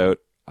 3 years out.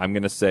 I'm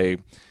going to say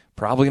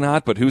probably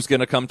not, but who's going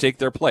to come take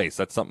their place?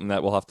 That's something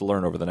that we'll have to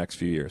learn over the next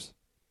few years.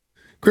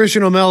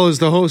 Christian O'Mell is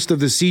the host of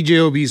the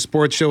CJOB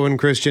Sports Show. And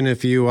Christian,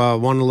 if you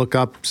want to look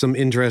up some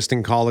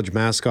interesting college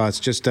mascots,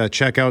 just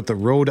check out the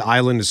Rhode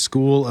Island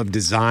School of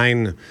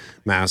Design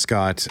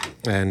mascot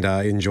and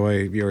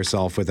enjoy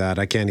yourself with that.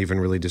 I can't even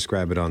really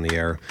describe it on the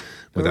air.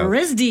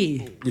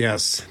 RISD.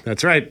 Yes,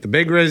 that's right. The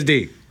big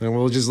RISD. And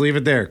we'll just leave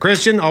it there.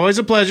 Christian, always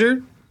a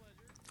pleasure.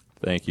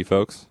 Thank you,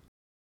 folks.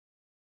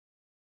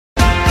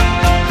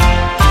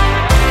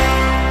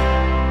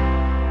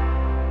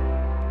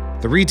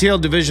 The retail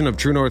division of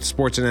True North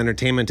Sports and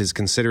Entertainment is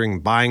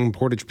considering buying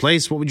Portage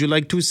Place. What would you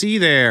like to see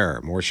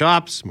there? More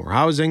shops, more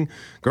housing,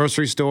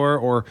 grocery store,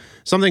 or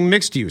something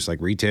mixed use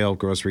like retail,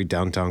 grocery,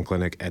 downtown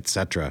clinic,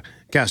 etc.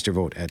 Cast your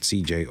vote at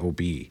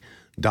cjob.com.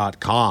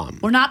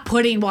 We're not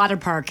putting water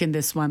park in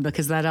this one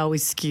because that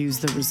always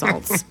skews the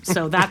results.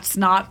 So that's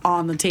not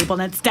on the table,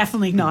 and it's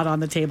definitely not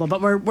on the table.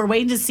 But we're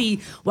waiting to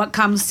see what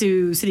comes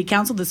to City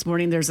Council this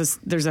morning. There's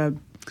a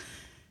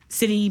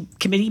City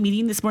Committee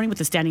meeting this morning with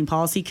the Standing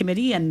Policy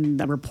Committee, and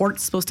the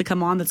report's supposed to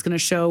come on that's going to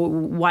show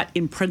what,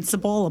 in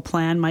principle, a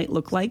plan might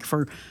look like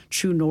for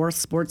True North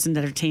Sports and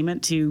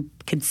Entertainment to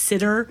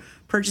consider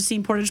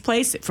purchasing Portage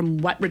Place. From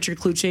what Richard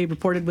Kluche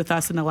reported with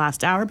us in the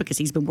last hour, because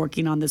he's been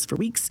working on this for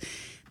weeks,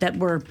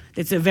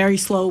 it's a very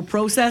slow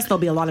process. There'll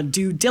be a lot of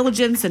due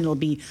diligence, and it'll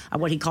be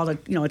what he called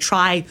a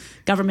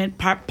tri-government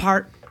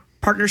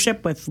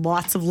partnership with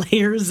lots of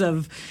layers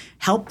of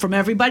help from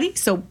everybody.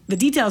 So the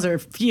details are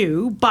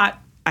few, but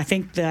I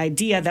think the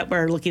idea that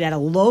we're looking at a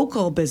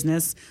local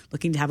business,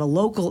 looking to have a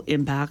local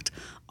impact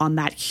on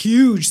that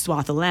huge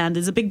swath of land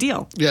is a big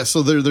deal. Yeah,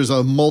 so there's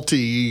a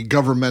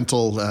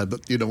multi-governmental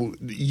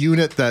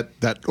unit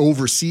that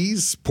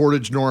oversees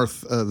Portage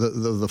North,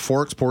 the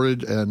Forks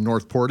Portage and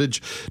North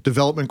Portage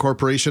Development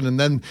Corporation. And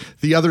then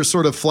the other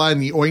sort of fly in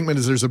the ointment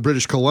is there's a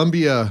British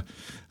Columbia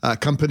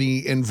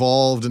company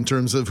involved in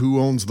terms of who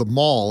owns the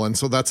mall. And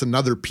so that's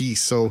another piece.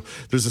 So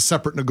there's a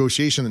separate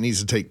negotiation that needs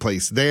to take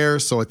place there.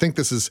 So I think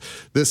this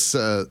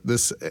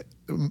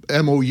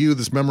MOU,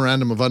 this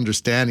Memorandum of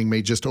Understanding,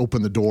 may just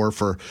open the door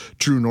for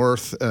True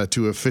North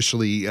to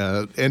officially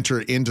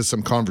enter into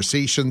some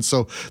conversations.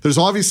 So there's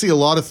obviously a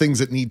lot of things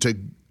that need to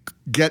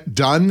get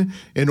done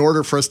in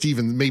order for us to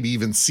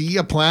even see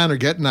a plan or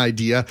get an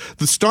idea.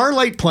 The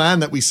Starlight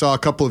plan that we saw a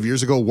couple of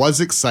years ago was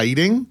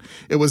exciting.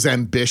 It was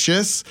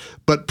ambitious,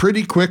 but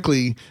pretty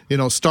quickly,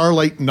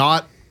 Starlight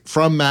not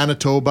from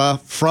Manitoba,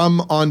 from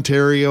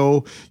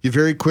Ontario, you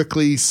very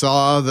quickly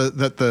saw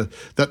that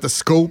the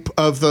scope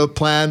of the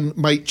plan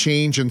might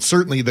change, and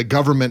certainly the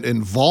government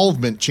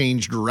involvement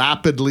changed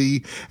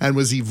rapidly and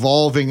was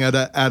evolving at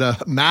a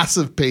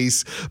massive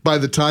pace. By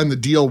the time the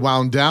deal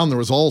wound down, there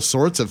was all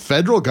sorts of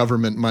federal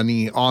government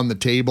money on the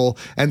table,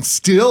 and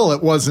still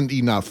it wasn't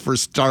enough for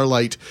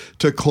Starlight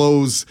to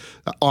close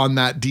on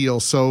that deal.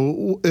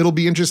 So it'll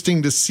be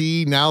interesting to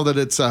see now that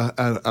it's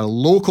a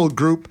local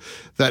group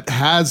that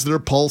has their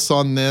pulse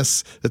on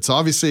this. It's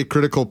obviously a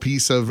critical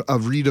piece of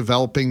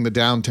redeveloping the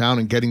downtown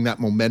and getting that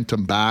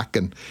momentum back.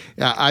 And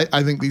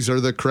I think these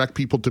are the correct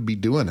people to be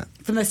doing it.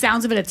 From the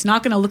sounds of it, it's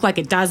not going to look like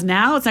it does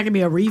now. It's not going to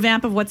be a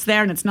revamp of what's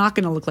there, and it's not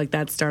going to look like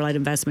that Starlight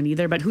investment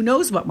either. But who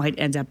knows what might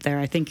end up there.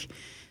 I think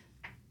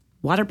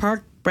Water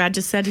Park, Brad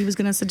just said he was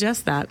going to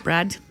suggest that.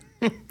 Brad,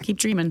 keep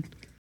dreaming.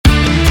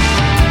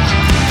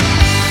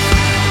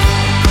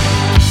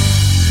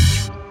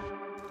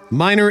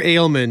 Minor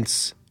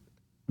ailments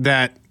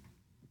that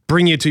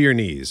bring you to your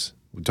knees.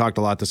 We talked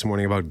a lot this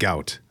morning about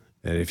gout.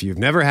 And if you've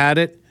never had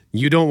it,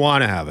 you don't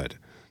want to have it.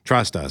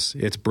 Trust us,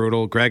 it's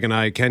brutal. Greg and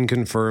I can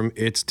confirm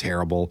it's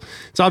terrible.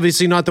 It's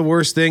obviously not the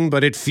worst thing,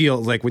 but it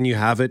feels like when you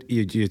have it,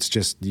 it's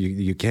just,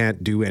 you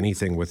can't do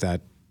anything with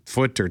that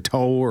foot or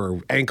toe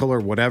or ankle or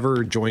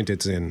whatever joint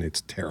it's in.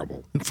 It's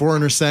terrible.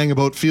 Foreigners sang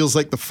about feels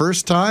like the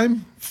first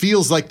time,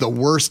 feels like the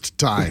worst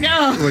time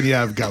when you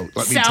have gout.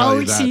 Let me tell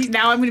you that.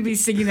 Now I'm going to be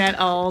singing that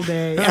all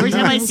day. Every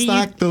time I see you.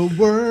 Feels like the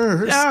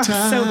worst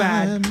time. So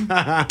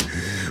bad.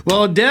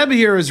 Well, Deb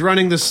here is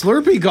running the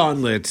Slurpee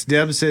gauntlet.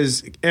 Deb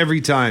says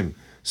every time,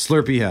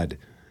 Slurpee head.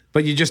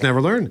 But you just never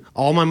learn.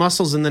 All my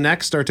muscles in the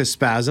neck start to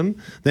spasm.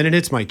 Then it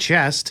hits my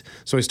chest.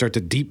 So I start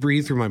to deep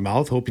breathe through my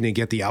mouth, hoping to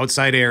get the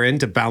outside air in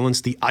to balance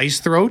the ice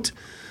throat,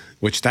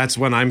 which that's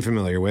one I'm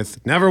familiar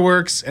with. Never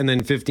works. And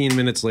then 15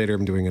 minutes later,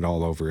 I'm doing it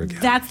all over again.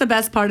 That's the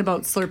best part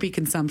about Slurpee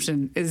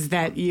consumption is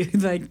that you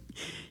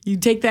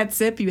take that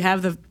sip, you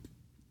have the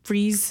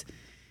freeze,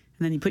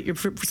 and then you put your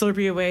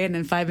Slurpee away. And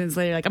then 5 minutes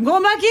later, you're like, I'm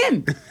going back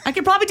in. I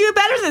can probably do it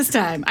better this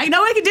time. I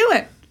know I can do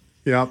it.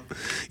 Yeah.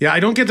 I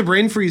don't get the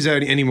brain freeze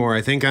out anymore.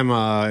 I think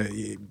I've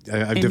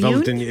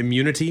developed an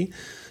immunity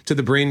to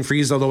the brain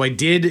freeze, although I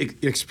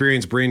did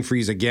experience brain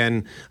freeze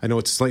again. I know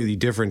it's slightly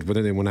different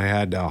than when I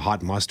had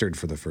hot mustard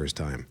for the first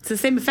time. It's the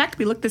same effect.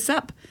 We looked this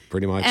up.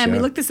 Pretty much, and we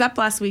looked this up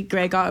last week,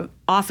 Greg,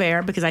 off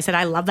air, because I said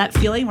I love that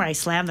feeling where I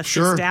slam the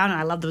fist down, and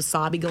I love the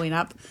wasabi going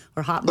up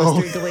or hot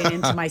mustard going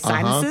into my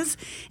sinuses.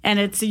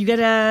 And you get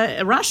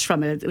a rush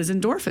from it. It was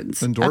endorphins.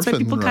 That's why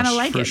people kind of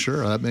like it. For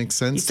sure. That makes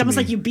sense. It's almost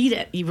like you beat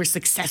it. You were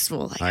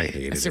successful. I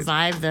hated it.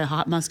 Survived the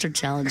hot mustard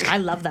challenge. I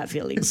love that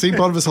feeling. St.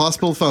 Boniface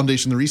Hospital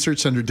Foundation, the research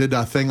center, did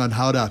a thing on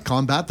how to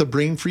combat the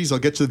brain freeze. I'll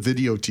get the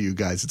video to you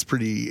guys. It's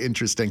pretty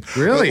interesting.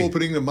 Really?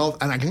 Opening the mouth,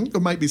 and I think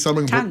there might be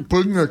someone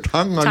putting their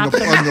tongue on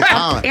the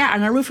palate. Yeah,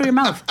 on the roof of your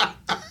mouth.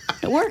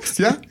 It works.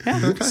 Yeah.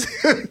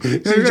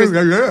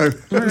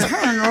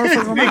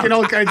 Making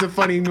all kinds of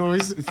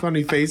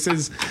funny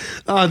faces.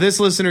 This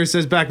listener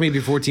says, back maybe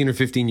 14 or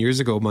 15 years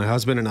ago, my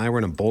husband and I were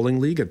in a bowling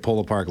league at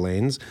Polo Park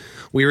Lanes.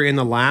 We were in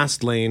the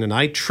last lane, and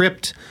I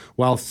tripped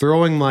while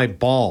throwing my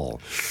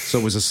ball. So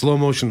it was a slow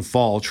motion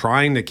fall,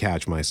 trying to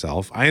catch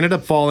myself. I ended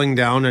up falling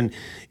down and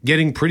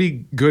getting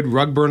pretty good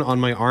rug burn on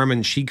my arm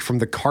and cheek from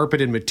the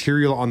carpet and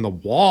material on the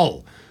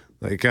wall.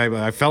 Like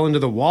I fell into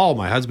the wall.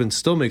 My husband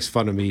still makes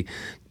fun of me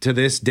to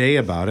this day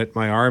about it.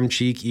 My arm,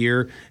 cheek,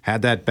 ear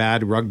had that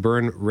bad rug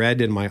burn,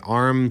 red in my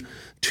arm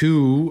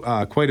too.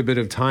 Quite a bit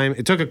of time.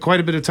 It took quite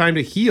a bit of time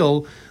to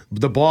heal.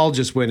 The ball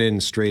just went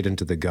in straight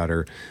into the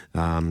gutter.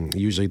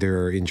 Usually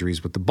there are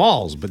injuries with the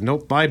balls, but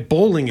nope, my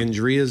bowling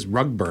injury is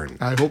rug burn.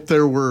 I hope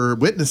there were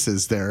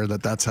witnesses there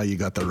that's how you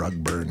got the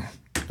rug burn.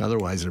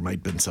 Otherwise, there might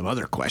have been some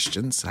other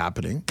questions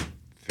happening.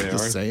 Fair.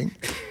 Just saying.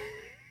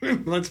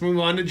 Let's move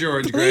on to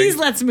George, Please,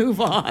 Greg. let's move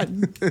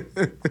on.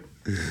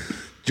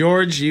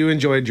 George, you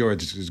enjoyed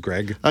George's,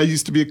 Greg. I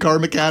used to be a car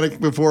mechanic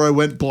before I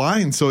went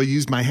blind, so I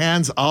used my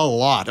hands a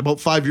lot.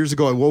 About 5 years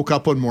ago, I woke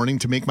up one morning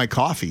to make my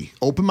coffee,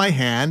 opened my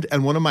hand,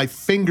 and one of my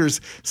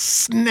fingers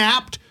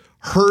snapped,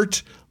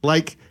 hurt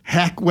like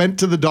heck. Went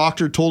to the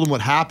doctor, told him what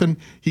happened.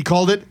 He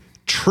called it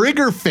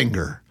trigger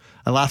finger.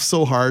 I laughed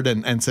so hard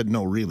and said,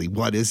 no, really,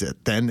 what is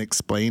it? Then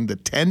explained the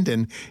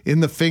tendon in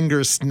the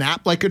finger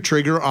snapped like a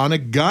trigger on a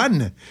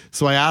gun.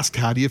 So I asked,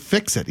 how do you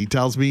fix it? He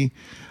tells me,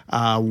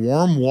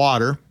 warm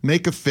water,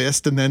 make a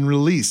fist, and then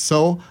release.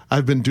 So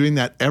I've been doing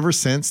that ever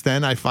since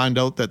then. I find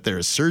out that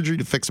there's surgery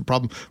to fix a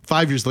problem.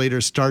 5 years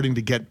later, starting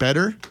to get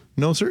better,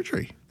 no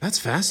surgery. That's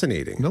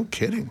fascinating. No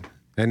kidding.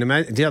 And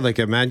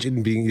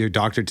imagine being your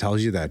doctor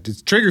tells you that.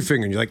 It's trigger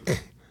finger, and you're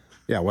like,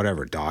 yeah,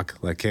 whatever, doc.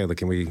 Like, hey,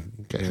 can we,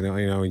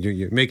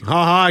 you make,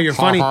 you're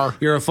funny.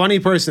 You're a funny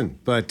person.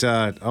 But,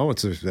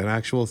 it's an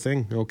actual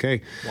thing.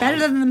 Okay. Better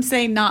than them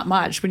saying not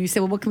much. When you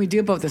say, well, what can we do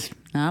about this?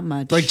 Not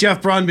much. Like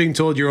Jeff Braun being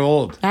told you're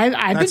old.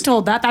 I've been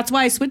told that. That's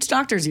why I switched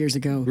doctors years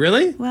ago.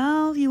 Really?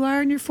 Well, you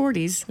are in your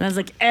 40s. And I was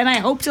like, and I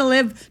hope to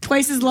live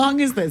twice as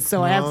long as this.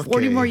 So I have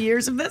 40 more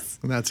years of this.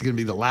 And that's going to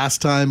be the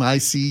last time I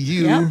see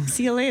you. Yeah,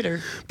 see you later.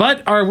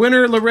 But our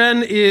winner,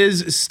 Loren,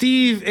 is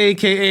Steve,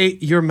 a.k.a.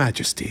 Your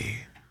Majesty.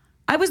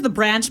 I was the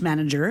branch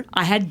manager.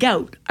 I had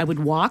gout. I would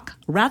walk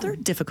rather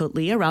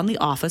difficultly around the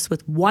office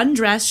with one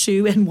dress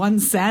shoe and one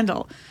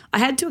sandal. I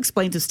had to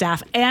explain to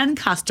staff and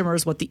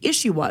customers what the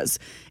issue was.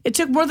 It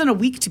took more than a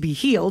week to be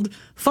healed.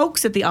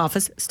 Folks at the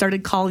office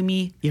started calling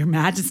me Your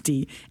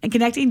Majesty and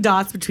connecting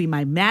dots between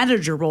my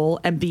manager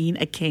role and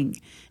being a king.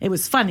 It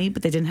was funny,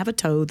 but they didn't have a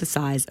toe the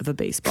size of a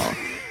baseball.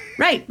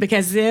 Right,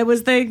 because it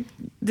was the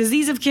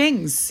disease of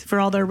kings for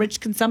all their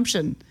rich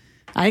consumption.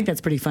 I think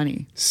that's pretty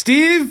funny.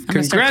 Steve,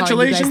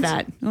 congratulations. You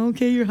guys that.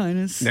 Okay, Your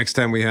Highness. Next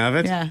time we have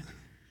it. Yeah.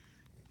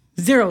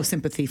 Zero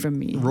sympathy from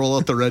me. Roll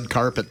out the red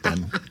carpet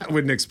then. I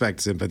wouldn't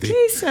expect sympathy.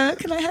 Please, sir,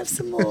 can I have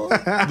some more?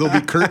 There'll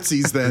be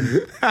curtsies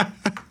then.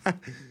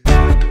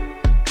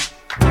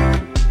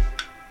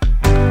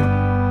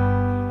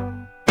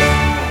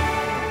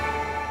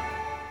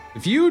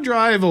 If you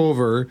drive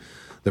over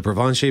the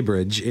Provencher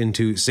Bridge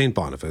into St.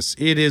 Boniface,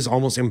 it is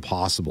almost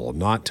impossible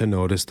not to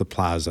notice the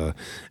plaza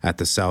at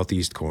the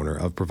southeast corner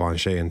of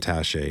Provencher and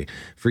Taché.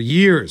 For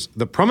years,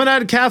 the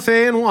Promenade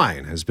Cafe and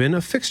Wine has been a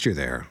fixture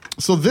there.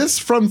 So this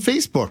from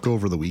Facebook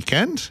over the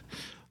weekend.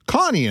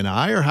 Connie and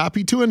I are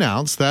happy to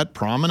announce that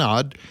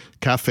Promenade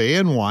Cafe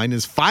and Wine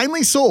is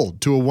finally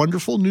sold to a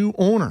wonderful new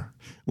owner.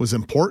 It was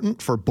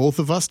important for both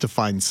of us to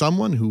find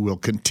someone who will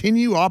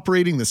continue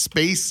operating the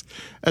space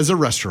as a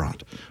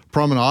restaurant.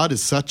 Promenade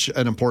is such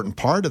an important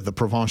part of the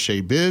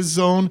Provencher Biz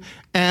Zone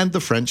and the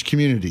French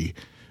community.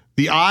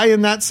 The I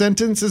in that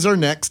sentence is our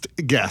next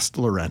guest,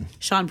 Loren.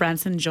 Shawn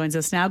Brandson joins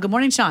us now. Good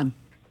morning, Shawn.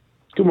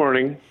 Good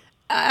morning.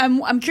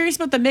 I'm curious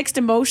about the mixed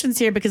emotions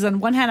here because on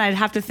one hand, I'd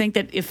have to think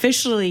that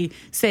officially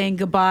saying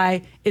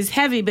goodbye is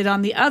heavy, but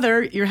on the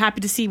other, you're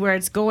happy to see where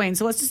it's going.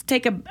 So let's just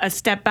take a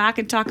step back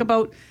and talk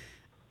about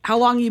how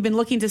long you've been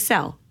looking to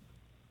sell.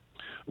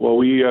 Well,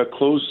 we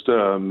closed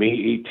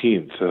May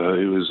 18th.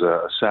 It was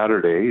a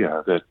Saturday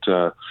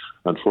that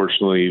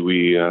unfortunately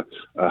we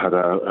had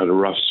a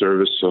rough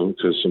service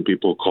because some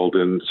people called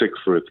in sick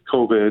with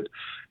COVID,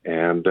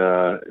 and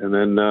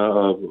then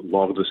a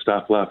lot of the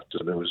staff left,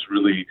 and it was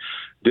really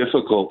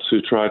difficult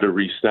to try to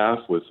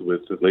restaff with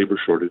the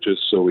labor shortages.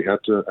 So we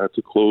had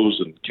to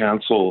close and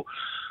cancel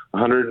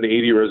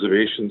 180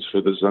 reservations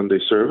for the Sunday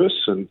service,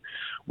 and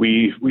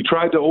we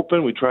tried to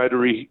open, we tried to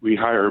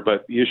rehire,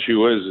 but the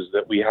issue is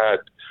that we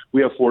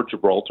have Fort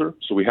Gibraltar,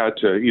 so we had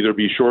to either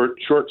be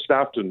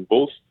short-staffed in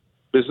both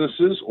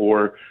businesses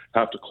or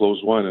have to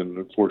close one, and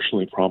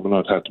unfortunately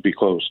Promenade had to be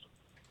closed.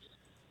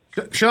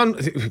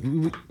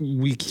 Shawn,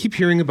 we keep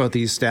hearing about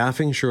these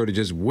staffing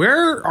shortages.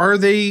 Where are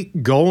they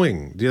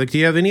going? Do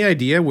you have any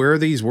idea where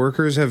these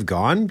workers have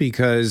gone?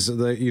 Because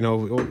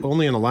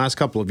only in the last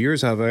couple of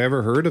years have I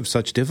ever heard of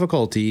such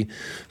difficulty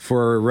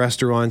for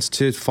restaurants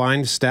to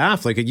find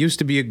staff. Like, it used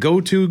to be a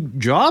go-to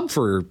job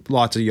for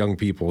lots of young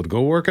people to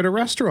go work at a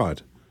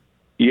restaurant.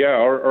 Yeah,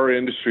 our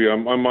industry,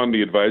 I'm on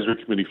the advisory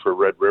committee for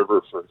Red River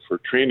for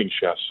training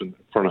chefs and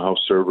front of house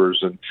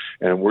servers,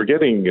 and we're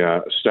getting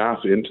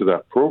staff into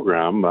that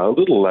program a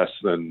little less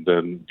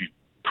than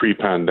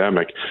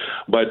pre-pandemic.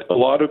 But a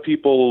lot of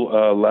people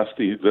left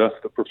the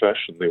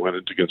profession. They went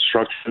into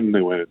construction,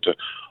 they went into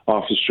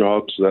office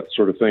jobs, that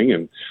sort of thing.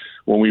 And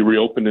when we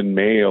reopened in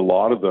May, a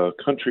lot of the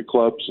country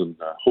clubs and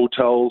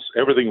hotels,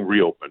 everything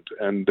reopened.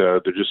 And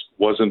there just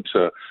wasn't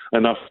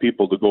enough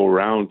people to go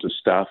around to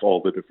staff all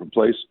the different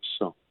places.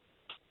 So,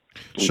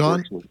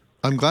 Shawn,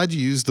 I'm glad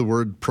you used the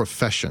word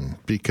profession,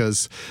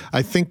 because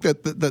I think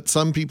that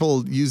some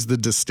people use the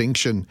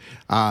distinction,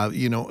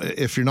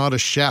 if you're not a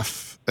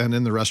chef and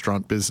in the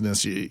restaurant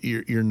business,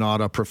 you're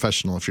not a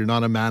professional. If you're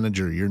not a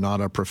manager, you're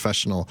not a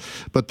professional.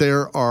 But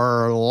there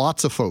are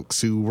lots of folks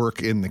who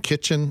work in the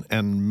kitchen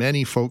and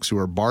many folks who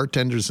are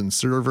bartenders and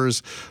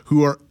servers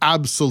who are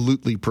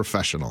absolutely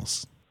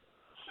professionals.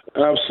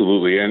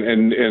 Absolutely,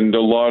 and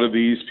a lot of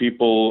these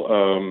people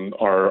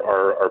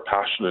are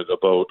passionate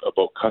about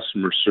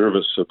customer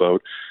service,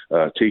 about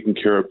taking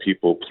care of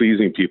people,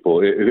 pleasing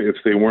people. If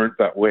they weren't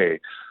that way,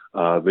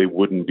 they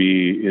wouldn't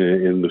be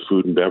in the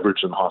food and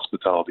beverage and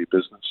hospitality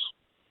business.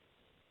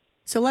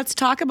 So let's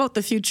talk about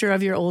the future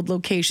of your old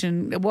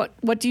location.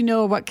 What do you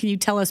know? What can you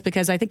tell us?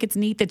 Because I think it's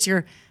neat that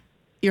you're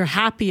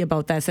happy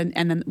about this, and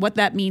then what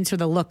that means for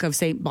the look of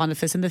St.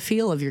 Boniface and the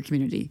feel of your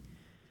community.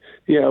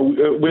 Yeah,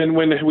 when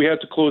we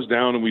had to close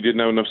down and we didn't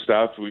have enough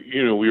staff,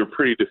 we were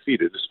pretty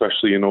defeated,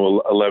 especially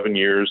 11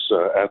 years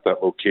at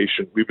that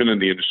location. We've been in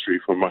the industry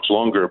for much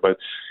longer, but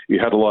we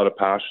had a lot of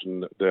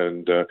passion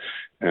that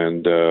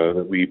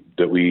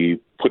we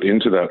put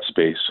into that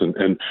space,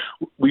 and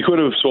we could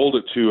have sold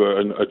it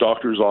to a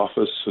doctor's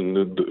office, and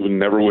it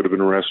never would have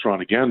been a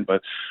restaurant again.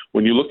 But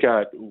when you look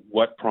at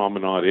what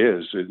Promenade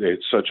is,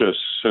 it's such a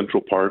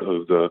central part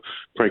of the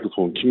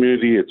Francophone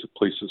community. It's a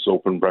place that's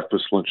open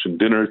breakfast, lunch, and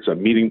dinner. It's a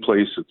meeting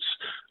place.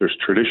 There's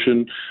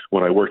tradition.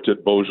 When I worked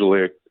at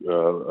Beaujolais,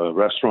 a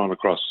restaurant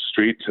across the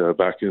street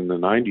back in the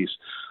 90s,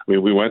 I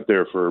mean, we went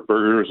there for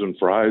burgers and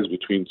fries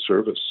between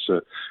service.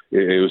 It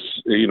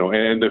was,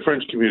 and the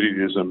French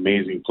community is an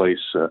amazing place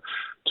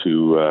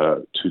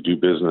to do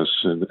business,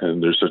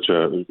 and there's such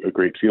a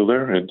great feel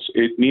there, and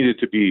it needed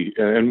to be.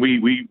 And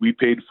we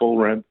paid full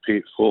rent,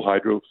 paid full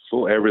hydro,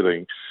 full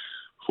everything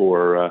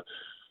for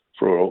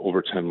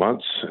over 10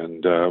 months,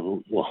 and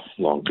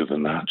longer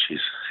than that. Jeez,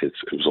 it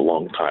was a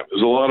long time. It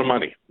was a lot of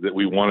money that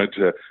we wanted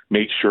to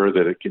make sure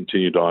that it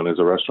continued on as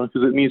a restaurant,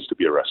 because it needs to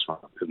be a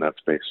restaurant in that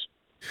space.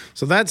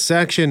 So that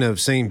section of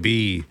St.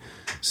 B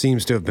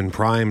seems to have been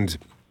primed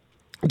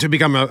to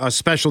become a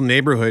special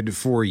neighborhood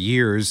for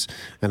years,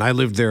 and I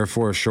lived there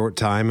for a short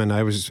time, and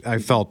I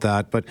felt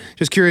that. But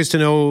just curious to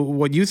know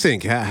what you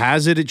think.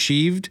 Has it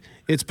achieved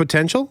its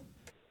potential?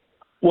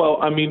 Well,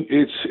 I mean,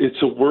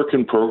 it's a work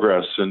in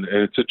progress, and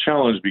it's a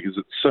challenge because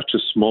it's such a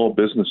small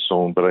business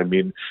zone. But I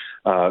mean,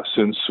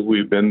 since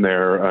we've been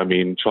there, I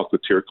mean,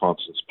 Chocolatier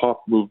Constance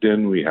Pop moved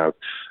in. We have,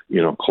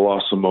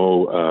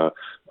 Colosimo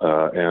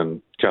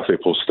and Cafe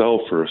Postel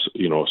for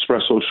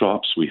espresso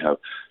shops. We have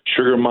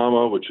Sugar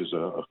Mama, which is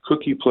a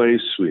cookie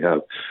place. We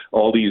have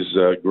all these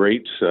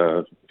great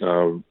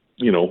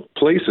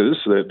places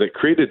that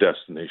create a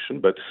destination,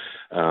 but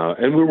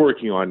and we're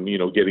working on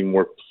getting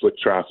more foot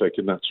traffic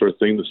and that sort of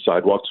thing. The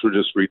sidewalks were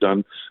just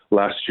redone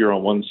last year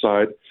on one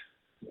side.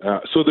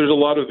 So there's a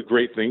lot of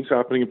great things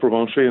happening in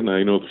Provencher, and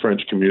I know the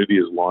French community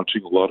is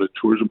launching a lot of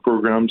tourism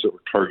programs that we're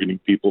targeting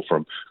people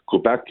from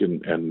Quebec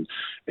and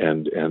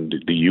the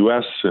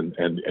U.S.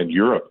 and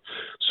Europe.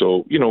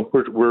 So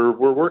we're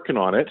working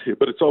on it,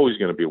 but it's always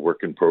going to be a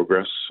work in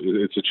progress.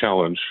 It's a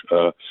challenge,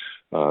 for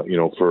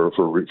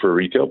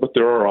retail, but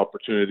there are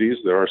opportunities.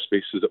 There are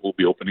spaces that will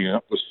be opening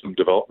up with some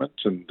development,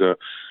 and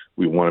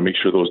we want to make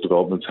sure those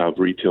developments have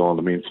retail on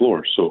the main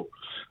floor. So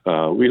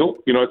we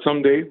hope at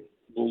some day.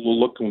 We'll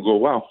look and we'll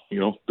go, wow,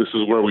 this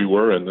is where we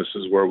were and this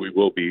is where we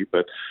will be.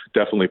 But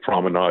definitely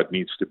Promenade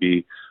needs to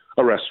be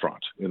a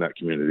restaurant in that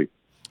community.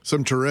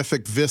 Some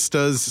terrific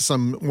vistas,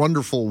 some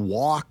wonderful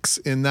walks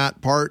in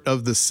that part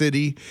of the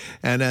city.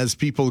 And as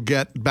people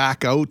get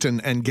back out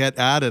and get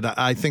at it,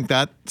 I think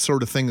that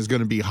sort of thing is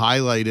going to be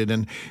highlighted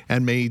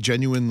and may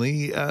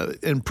genuinely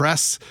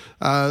impress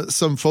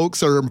some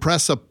folks, or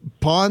impress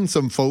upon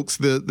some folks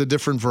the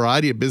different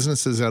variety of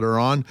businesses that are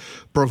on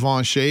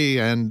Provencher.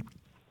 And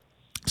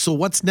so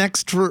what's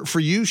next for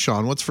you,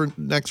 Shawn? What's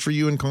next for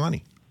you and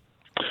Connie?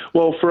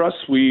 Well, for us,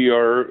 we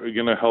are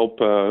going to help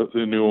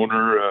the new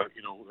owner,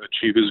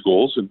 achieve his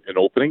goals in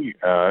opening.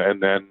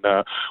 And then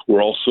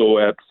we're also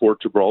at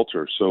Fort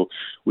Gibraltar. So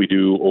we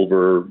do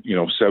over,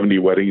 70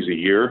 weddings a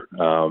year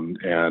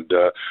and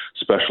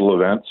special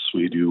events.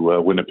 We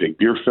do Winnipeg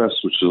Beer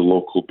Fest, which is a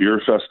local beer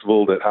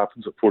festival that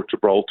happens at Fort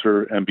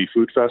Gibraltar, MB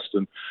Food Fest.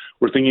 And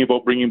we're thinking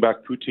about bringing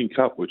back Poutine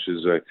Cup, which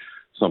is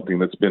something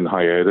that's been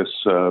hiatus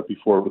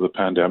before the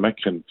pandemic.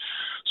 And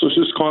so it's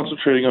just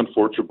concentrating on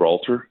Fort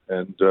Gibraltar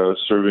and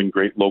serving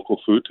great local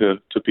food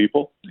to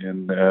people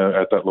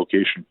at that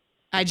location.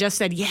 I just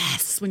said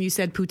yes when you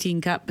said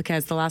poutine cup,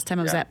 because the last time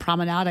I was at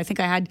Promenade, I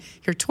think I had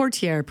your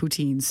tortilla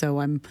poutine.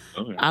 So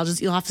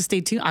you'll have to stay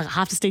tuned. I'll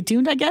have to stay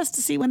tuned, I guess,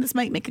 to see when this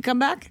might make a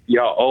comeback.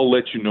 Yeah, I'll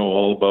let you know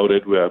all about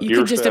it. You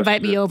could just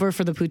invite me over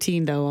for the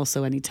poutine, though,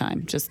 also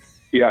anytime.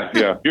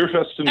 Beer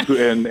fest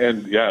and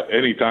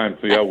anytime.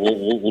 Yeah,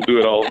 we'll do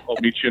it. I'll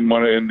meet you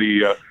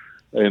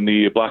in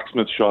the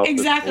blacksmith shop.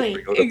 Exactly.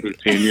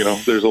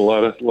 There's a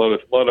lot of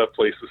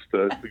places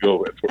to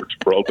go at Fort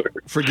Gibraltar.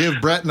 Forgive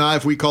Brett and I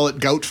if we call it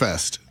Gout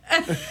Fest. I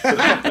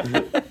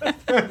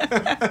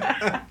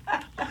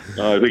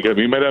think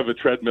we might have a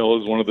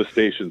treadmill as one of the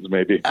stations,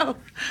 maybe. Oh.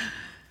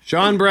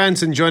 Shawn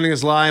Brandson joining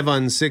us live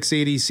on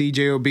 680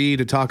 CJOB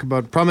to talk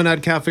about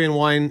Promenade Cafe and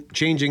Wine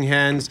changing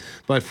hands,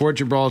 but Fort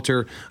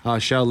Gibraltar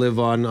shall live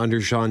on under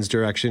Shawn's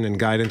direction and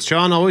guidance.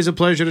 Shawn, always a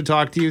pleasure to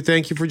talk to you.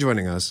 Thank you for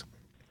joining us.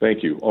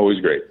 Thank you.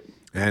 Always great.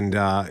 And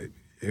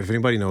if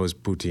anybody knows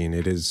poutine,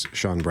 it is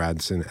Shawn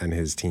Brandson and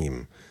his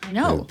team. I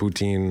know. The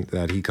poutine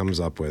that he comes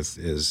up with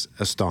is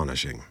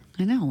astonishing.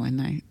 I know.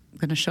 And I'm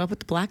going to show up at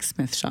the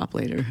blacksmith shop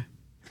later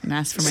and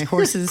ask for my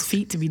horse's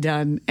feet to be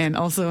done and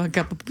also a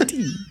cup of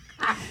poutine.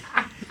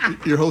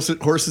 Your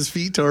horse's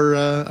feet are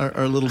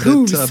a little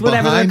Hooves, bit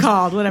whatever behind. they're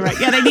called. Whatever.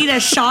 Yeah, they need a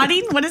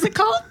shodding. What is it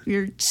called?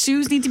 Your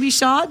shoes need to be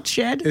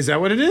shed? Is that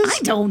what it is? I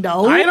don't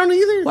know. I don't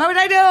either. Why would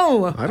I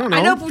know? I don't know.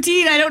 I know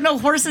poutine. I don't know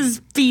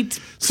horse's feet.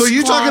 So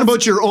you're talking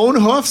about your own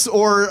hoofs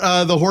or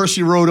the horse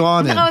you rode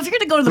on in? No, if you're going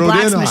to go to the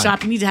blacksmith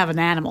shop, you need to have an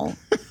animal.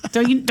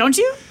 Don't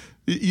you?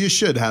 You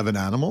should have an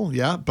animal,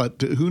 yeah,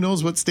 but who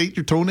knows what state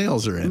your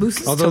toenails are in?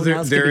 Moose's Although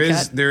toenails there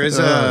is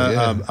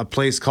a a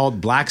place called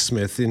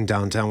Blacksmith in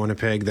downtown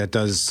Winnipeg that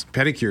does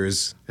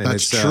pedicures. And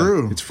That's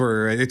true.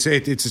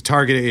 It's a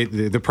target.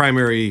 The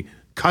primary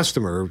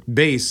customer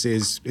base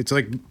it's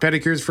like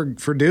pedicures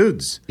for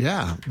dudes.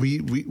 Yeah, we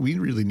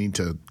really need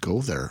to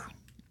go there.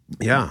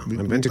 Yeah, I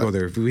meant to go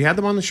there. We had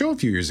them on the show a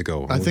few years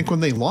ago. I think when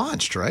they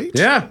launched, right?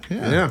 Yeah.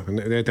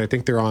 And I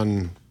think they're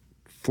on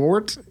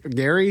Fort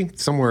Gary,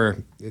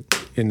 somewhere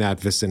in that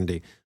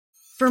vicinity.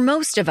 For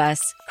most of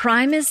us,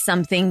 crime is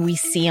something we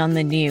see on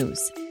the news.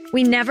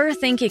 We never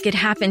think it could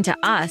happen to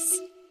us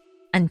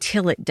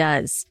until it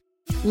does.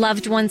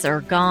 Loved ones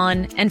are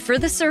gone, and for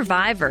the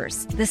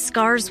survivors, the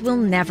scars will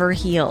never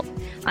heal.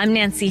 I'm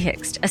Nancy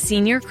Hixt, a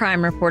senior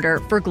crime reporter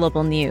for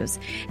Global News.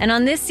 And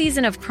on this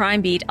season of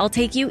Crime Beat, I'll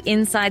take you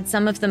inside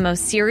some of the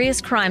most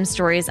serious crime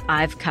stories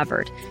I've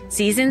covered.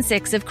 Season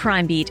 6 of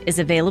Crime Beat is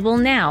available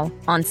now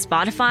on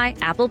Spotify,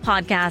 Apple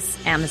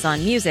Podcasts,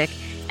 Amazon Music,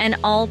 and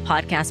all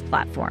podcast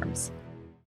platforms.